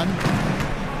LeBron.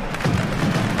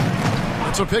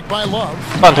 It's a pick by Love.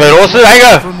 From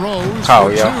Rose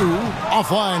for 2.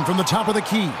 Offline from the top of the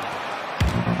key.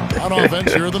 On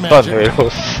offense, here are the Magic.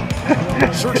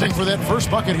 Searching for that first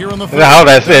bucket here on the field.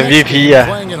 MVP 啊，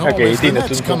他给一定的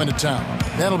尊重。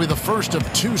That'll be the first of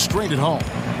 2 straight at home.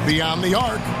 Beyond the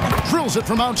arc, drills it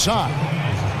from outside.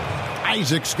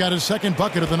 Isaac's got his second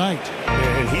bucket of the night.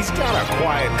 And he's got a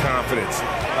quiet confidence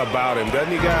about him,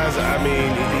 doesn't he, guys? I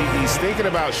mean, he's thinking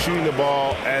about shooting the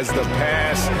ball as the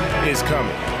pass is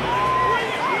coming.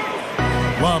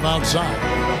 Love outside.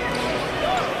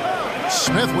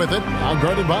 Smith with it,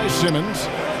 outguarded by Simmons.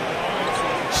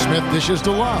 Smith dishes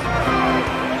to Love.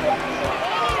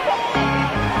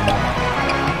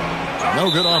 No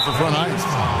good off the front ice.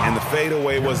 And the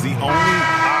fadeaway was the only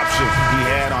option he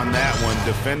had on that one.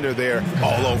 Defender there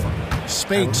all over.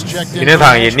 Spades checked in. 今天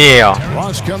场也虐哦，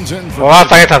我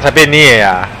上一场才被虐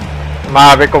呀，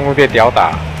妈被公共店屌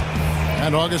打。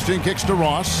And Augustine kicks to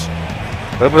Ross.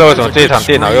 我都不知道为什么这一场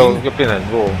电脑又变得很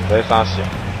弱，在杀小。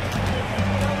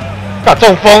干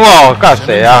中风哦，干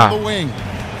谁啊？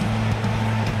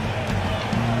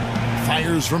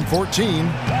 Fires misses from 14.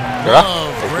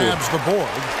 Love grabs the board.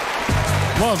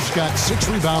 Love's got 6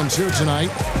 rebounds here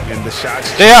tonight. And the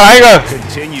shots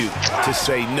continue to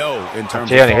say no in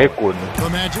terms of the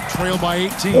Magic trail by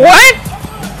 18. What?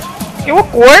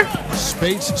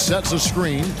 Spates sets a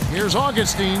screen. Here's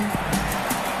Augustine.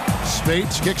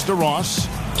 Spates kicks to Ross.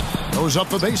 Goes up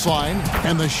the baseline,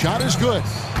 and the shot is good.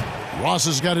 Ross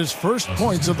has got his first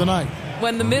points of the night.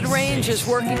 When the mid-range is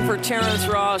working for Terrence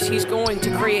Ross, he's going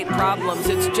to create problems.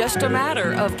 It's just a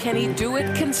matter of can he do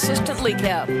it consistently,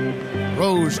 Kev.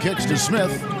 Rose kicks to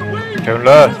Smith.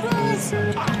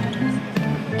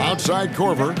 Outside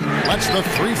Corver lets the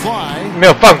 3 fly. 没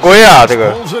有犯规啊，这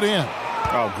个。 Pulls it in.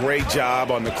 Oh, great job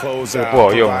on the closeout. 不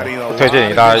好用，不推荐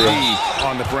给大家用。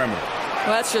 On the perimeter.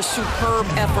 Well, that's just superb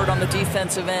effort on the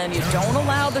defensive end. You don't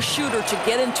allow the shooter to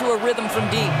get into a rhythm from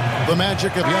deep. The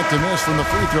Magic have yet to miss from the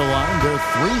free throw line. They're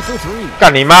 3 for 3.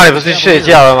 干你妈！你不是睡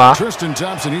觉了吗？ Tristan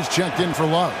Thompson, he's checked in for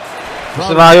Love.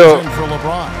 是吗？又 for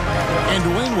LeBron. And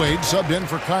Dwayne Wade subbed in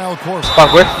for Kyle Korver. 犯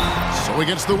规。 So he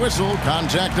gets the whistle.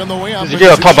 Contact on the way up. 直接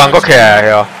有套板过起来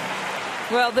哟。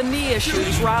 Well, the knee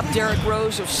issues robbed Derrick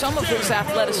Rose of some of his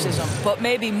athleticism, but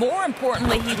maybe more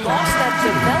importantly, he lost that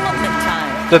development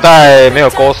time. 这代没有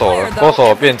勾手了，勾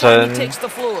手变成，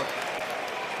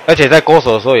而且在勾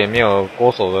手的时候也没有勾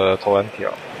手的投篮条。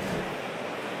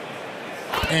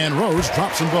And Rose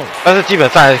drops them both. 但是基本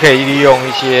上还是可以利用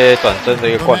一些转身的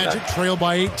一个灌篮。 Trail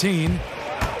by 18.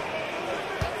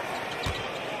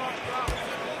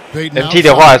 MT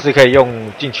的话还是可以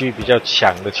用禁区比较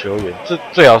强的球员，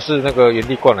最好是那个原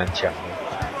地灌篮强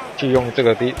的，去用这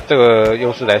个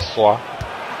优势来刷。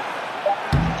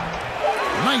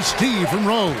 Nice D from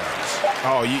Rose.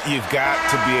 Oh, you've got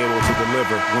to be able to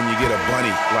deliver when you get a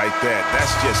bunny like that.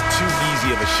 That's just too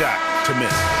easy of a shot to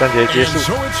miss. 3节结束。 And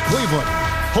so it's Cleveland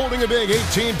holding a big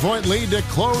 18-point lead to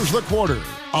close the quarter.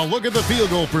 A look at the field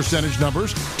goal percentage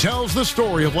numbers tells the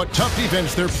story of what tough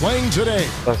defense they're playing today.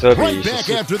 Right back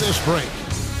after this break.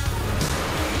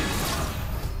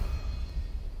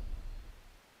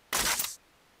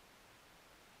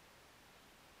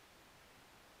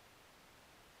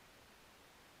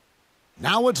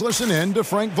 Now let's listen in to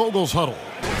Frank Vogel's huddle.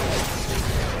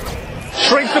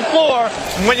 Shrink the floor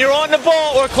when you're on the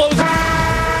ball or closing.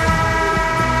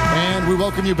 And we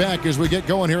welcome you back as we get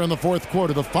going here in the fourth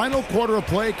quarter. The final quarter of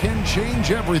play can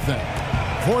change everything.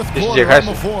 Fourth quarter on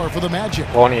the floor for the Magic.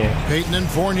 Payton and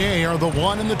Fournier are the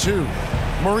 1 and the 2.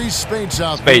 Maurice Spates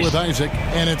out there with Isaac,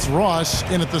 and it's Ross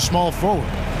in at the small forward.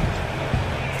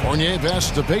 Fournier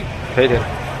passes to Payton.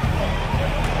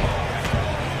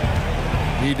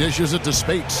 He dishes it to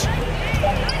Spates.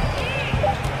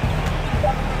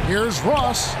 Here's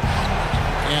Ross.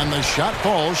 And the shot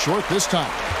falls short this time.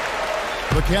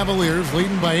 The Cavaliers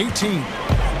leading by 18.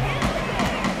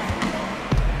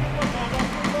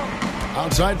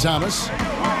 Outside Thomas.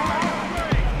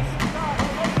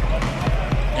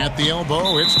 At the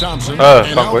elbow, it's Thompson.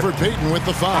 And Alfred Payton with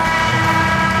the foul.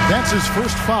 That's his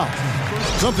first foul.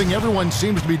 Something everyone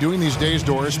seems to be doing these days,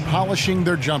 Doris, polishing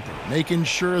their jumper, making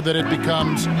sure that it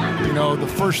becomes,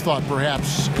 the first thought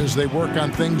perhaps as they work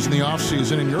on things in the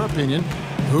offseason. In your opinion,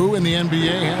 who in the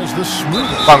NBA has the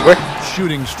smoothest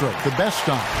shooting stroke, the best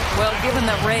stop? Well, given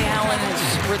that Ray Allen is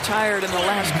retired in the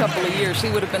last couple of years, he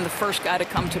would have been the first guy to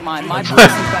come to mind. My personal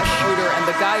best shooter and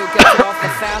the guy who gets it off the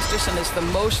fastest and is the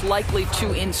most likely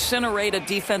to incinerate a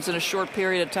defense in a short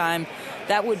period of time.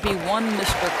 That would be one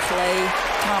Mr. Klay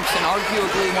Thompson,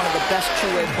 arguably one of the best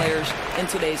two-way players in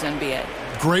today's NBA.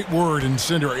 Great word,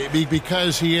 incinerate,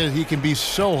 because he can be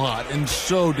so hot and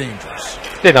so dangerous.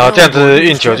 电脑这样子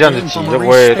运球，这样子挤都不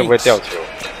会掉球。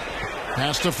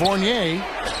Pass to Fournier.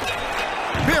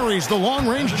 Buries the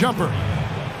long-range jumper.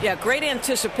 Yeah, great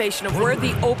anticipation of where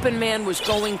the open man was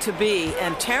going to be,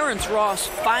 and Terrence Ross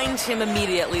finds him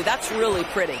immediately. That's really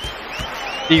pretty.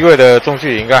 低位的中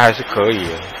距应该还是可以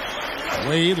的。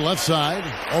 Wade left side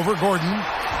over Gordon.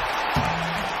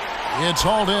 It's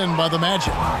hauled in by the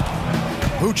Magic.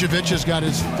 Vucevic has got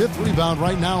his 5th rebound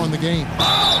right now in the game.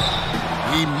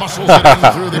 He muscles it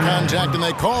in through the contact, and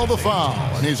they call the foul.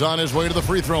 And he's on his way to the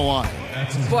free throw line.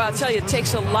 Boy, I'll tell you, it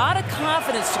takes a lot of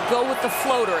confidence to go with the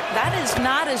floater. That is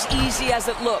not as easy as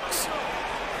it looks.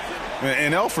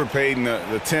 And Elfrid Payton,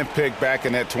 the 10th pick back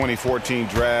in that 2014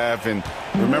 draft. And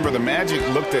remember, the Magic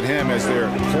looked at him as their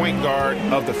point guard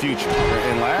of the future.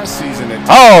 And last season, coming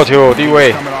off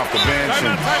the bench.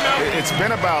 And it's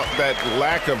been about that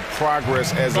lack of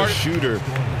progress as a shooter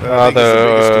that I think is the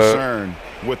biggest concern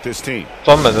with this team.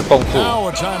 Now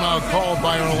a timeout called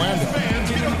by Orlando.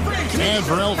 And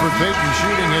for Alfred Payton,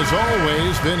 shooting has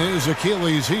always been his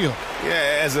Achilles heel.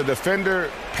 Yeah, as a defender,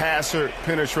 passer,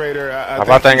 penetrator,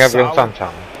 I think he's solid,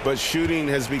 but shooting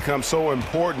has become so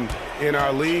important in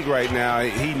our league right now.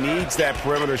 He needs that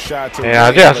perimeter shot to,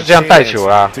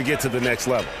 to get to the next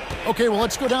level. Okay, well,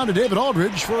 let's go down to David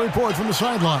Aldridge for a report from the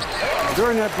sideline.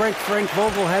 During that break, Frank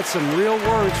Vogel had some real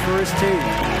words for his team.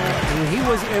 And he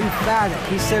was emphatic.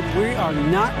 He said, we are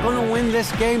not going to win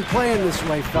this game playing this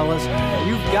way, fellas.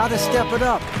 You've got to step it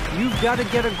up. You've got to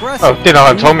get aggressive. 电脑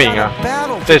很聪明啊，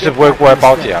这次不会过来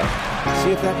包夹。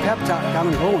See if that pep talk got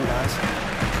him going, guys.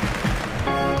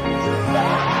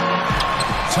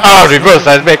 reverse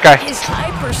还是被盖。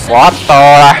我倒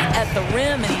啦。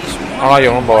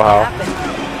用得不好。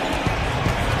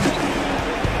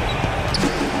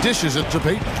Dishes it to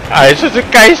Payton. 这是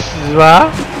该死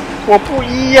吗？我不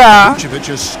依呀。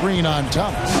Vucevic is screen on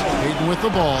Thomas. Payton with the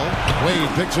ball. Wade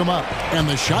picks him up, and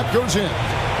the shot goes in.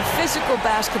 Physical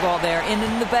basketball there, and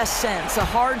in the best sense. A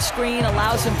hard screen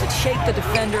allows him to shake the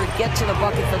defender and get to the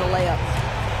bucket for the layup.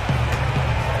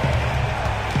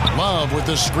 Love with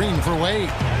the screen for Wade.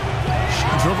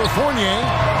 Shoots over Fournier.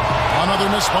 Another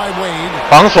miss by Wade.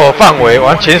 防守范围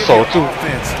完全守住。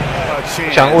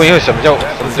想问一下什么叫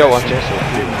完全守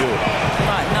住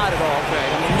 ？Not at all, Greg.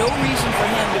 I mean, no reason for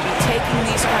him to be taking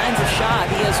these kinds of shots.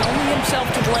 He has only himself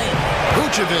to blame.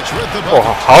 Vucevic with the ball.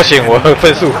 哇，好险！我的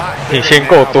分数领先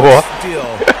够多。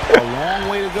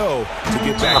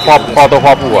画都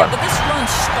画不完。But this run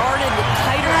started with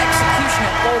tighter execution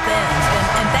at both ends,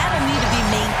 and that'll need to be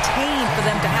maintained for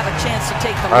them to have a chance to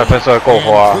take the lead. 分数还够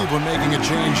花，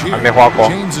还没花光。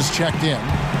 James is checked in,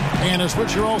 and a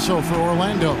switcher also for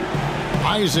Orlando.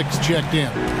 Isaac's checked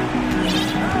in.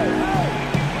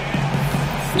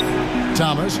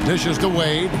 Thomas dishes to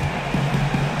Wade.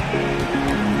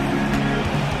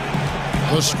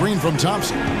 The screen from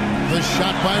Thompson. The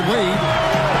shot by Wade.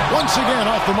 Once again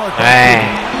off the mark.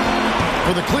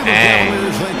 For the Cleveland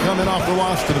Cavaliers, they come in off the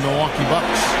loss to the Milwaukee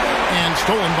Bucks. And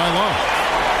stolen by Love.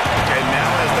 And now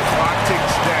as the clock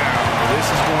ticks down, this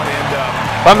is going to end up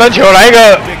三分球来一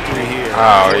个 victory here.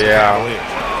 Oh yeah.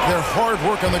 Their hard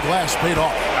work on the glass paid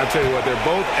off. I tell you what, they're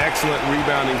both excellent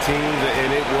rebounding teams,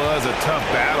 and it was a tough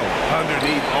battle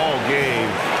underneath all game.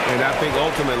 And I think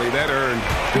ultimately that earned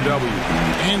the W.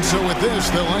 And so with this,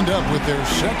 they'll end up with their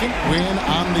second win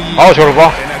on the year. 好球了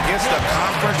吧 And against a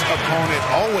conference opponent,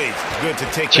 always good to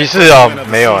take. 骑士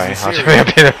没有好像没有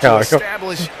变得很好用。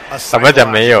怎么讲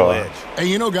没有 Hey,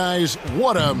 you know, guys,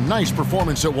 what a nice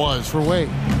performance it was for Wade.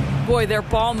 Boy, their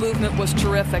ball movement was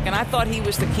terrific, and I thought he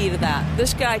was the key to that.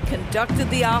 This guy conducted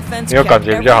the offense, kept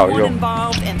everyone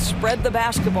involved, and spread the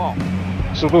basketball.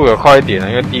 速度有快一点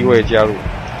因为低位加入。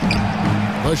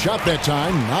 A shot that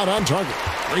time, not on target.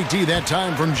 Great D that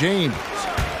time from James.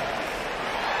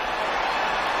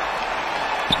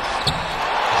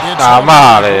 打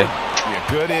骂嘞。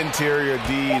 Good interior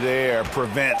D there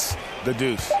prevents the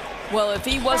deuce. Well, if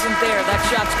he wasn't there, that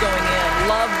shot's going in.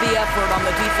 Love the effort on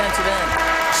the defensive end.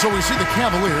 So we see the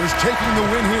Cavaliers taking the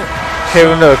win here. 佩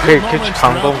恩勒可以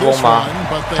扛中锋吗？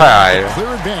太矮了。 Clear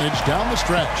advantage down the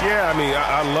stretch. Yeah, I mean,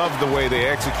 I love the way they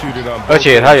executed on. 而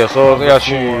且他有时候要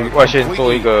去外线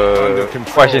做一个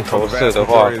外线投射的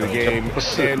话，不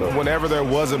适合。 Whenever there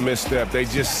was a misstep, they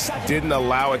just didn't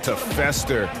allow it to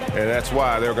fester, and that's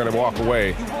why they're going to walk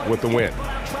away with the win.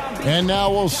 And now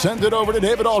we'll send it over to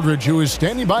David Aldridge, who is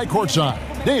standing by courtside.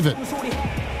 David.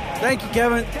 Thank you,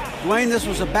 Kevin. Dwayne, this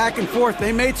was a back and forth.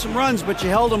 They made some runs, but you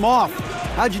held them off.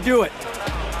 How'd you do it?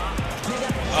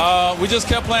 We just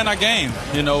kept playing our game.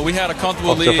 You know, we had a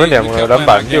comfortable lead. We kept playing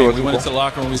our game. We went into the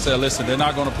locker room. We said, listen, they're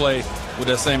not going to play with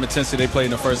that same intensity they played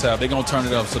in the first half. They're going to turn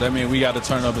it up. So that means we got to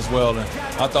turn it up as well. And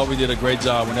I thought we did a great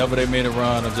job whenever they made a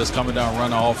run of just coming down,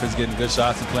 running our offense, getting good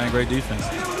shots, and playing great defense.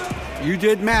 You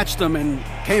did match them and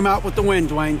came out with the win,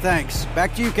 Dwayne. Thanks.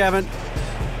 Back to you, Kevin.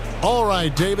 All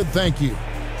right, David, thank you.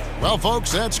 Well,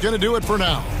 folks, that's going to do it for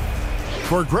now.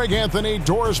 For Greg Anthony,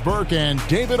 Doris Burke, and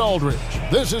David Aldridge,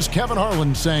 this is Kevin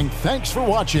Harlan saying thanks for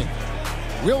watching.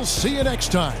 We'll see you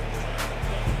next time.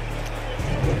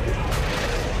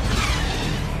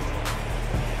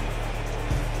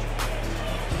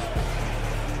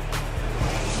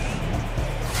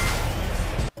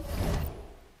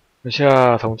看一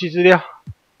下统计资料。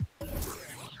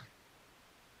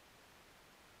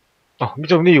命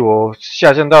中率我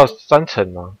下降到3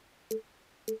成了。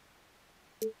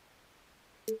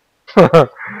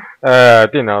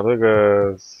电脑这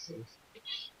个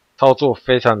操作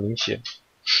非常明显，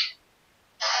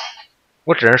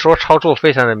我只能说操作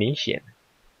非常的明显。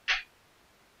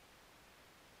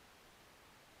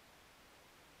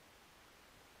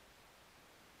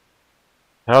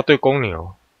还要对公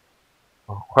牛。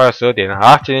快要12点了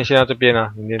啊！今天先到这边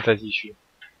了，明天再继续。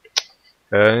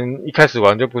可能一开始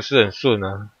玩就不是很顺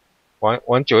啊，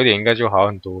玩久一点应该就好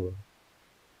很多了。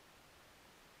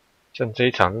像这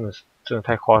一场真的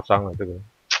太夸张了，这个。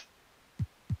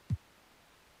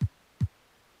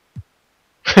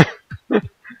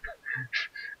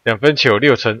2分球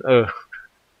6×2，3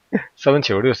分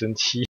球6×7。